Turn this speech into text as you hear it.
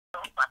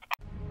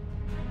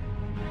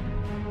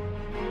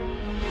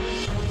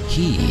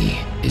He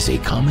is a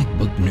comic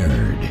book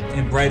nerd.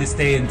 In brightest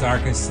day and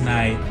darkest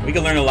night. We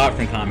can learn a lot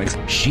from comics.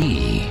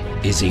 She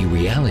is a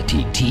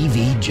reality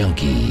TV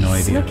junkie. No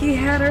idea. Snooki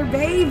had her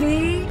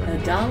baby. A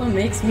dollar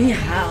makes me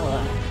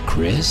holla.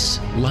 Chris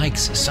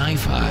likes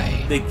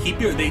sci-fi. They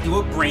do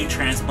a brain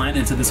transplant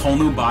into this whole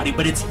new body,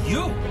 but it's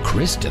you.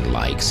 Kristyn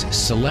likes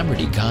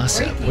celebrity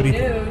gossip. What do you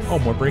news. Oh,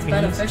 more breaking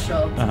news? It's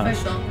official.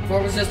 Official. Before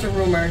it was just a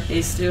rumor.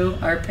 These two,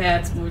 our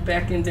pets, moved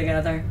back in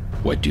together.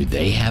 What do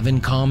they have in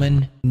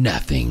common?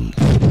 Nothing.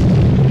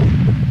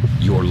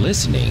 You're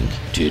listening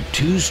to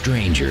Two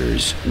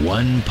Strangers,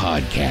 One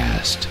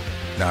Podcast.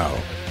 Now,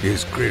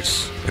 here's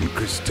Chris and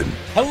Kristyn.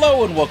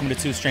 Hello and welcome to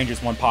Two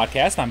Strangers, One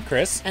Podcast. I'm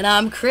Chris. And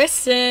I'm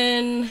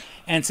Kristyn.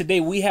 And today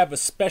we have a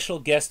special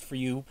guest for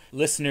you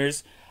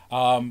listeners.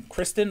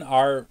 Kristyn,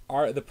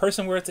 the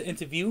person we're to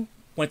interview,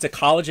 went to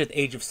college at the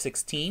age of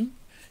 16.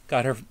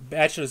 Got her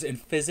bachelor's in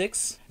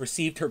physics,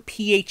 received her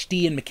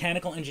PhD in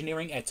mechanical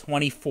engineering at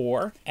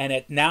 24,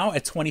 and now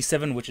at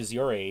 27, which is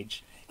your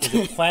age, is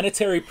a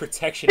planetary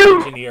protection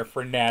engineer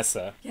for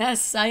NASA.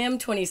 Yes, I am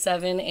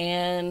 27,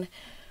 and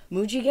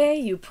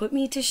Moogega, you put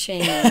me to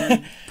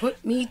shame.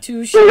 Put me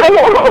to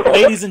shame.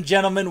 Ladies and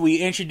gentlemen, we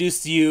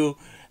introduce to you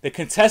the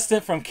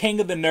contestant from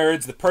King of the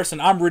Nerds, the person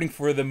I'm rooting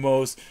for the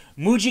most,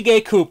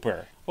 Moogega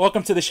Cooper.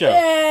 Welcome to the show.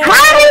 Yay!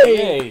 Hi!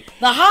 Yay.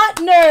 The hot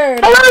nerd.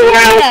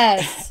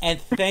 Yes.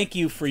 And thank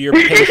you for your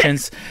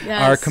patience.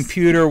 Yes. Our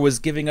computer was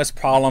giving us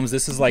problems.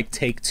 This is like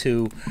take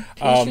 2.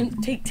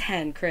 Take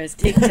 10, Chris.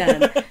 Take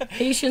 10.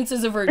 Patience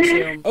is a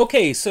virtue.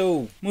 Okay,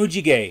 so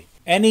Moogega,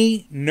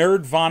 any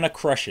Nerdvana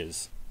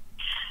crushes?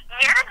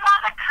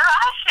 Nerdvana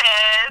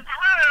crushes?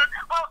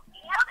 Well,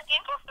 the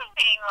interesting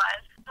thing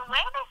was the way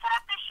they set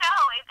up the show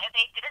is that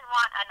they didn't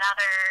want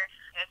another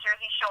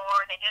Jersey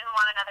Shore. They didn't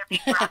want another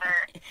Big Brother,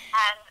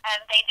 and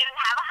they didn't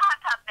have a hot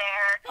tub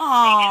there. Aww.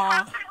 They didn't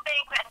have certain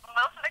things, and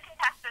most of the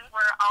contestants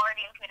were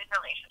already in committed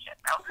relationships.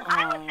 So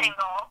I was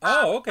single.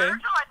 Oh, okay.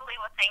 Virgil, I believe,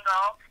 was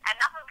single, and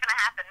nothing's going to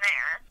happen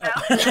there. So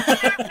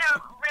there's no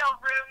real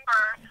room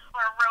for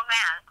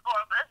romance, or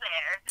was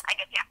there? I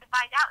guess you have to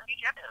find out in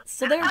future episodes.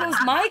 So there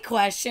goes my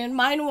question.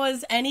 Mine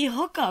was any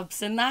hookups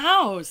in the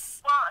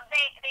house. Well,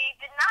 they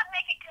did not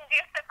make it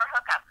conducive for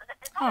hookups. Is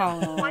it a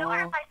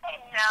spoiler if I say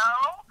no?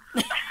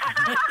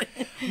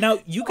 Now,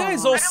 you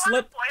guys all I don't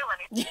slept. want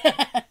to spoil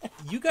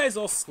anything. You guys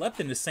all slept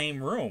in the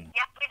same room.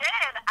 Yes, we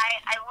did.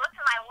 I looked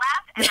to my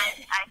left,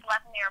 and I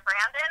slept near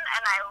Brandon,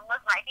 and I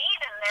looked my feet,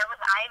 and there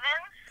was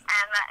Ivan,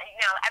 and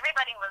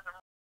everybody was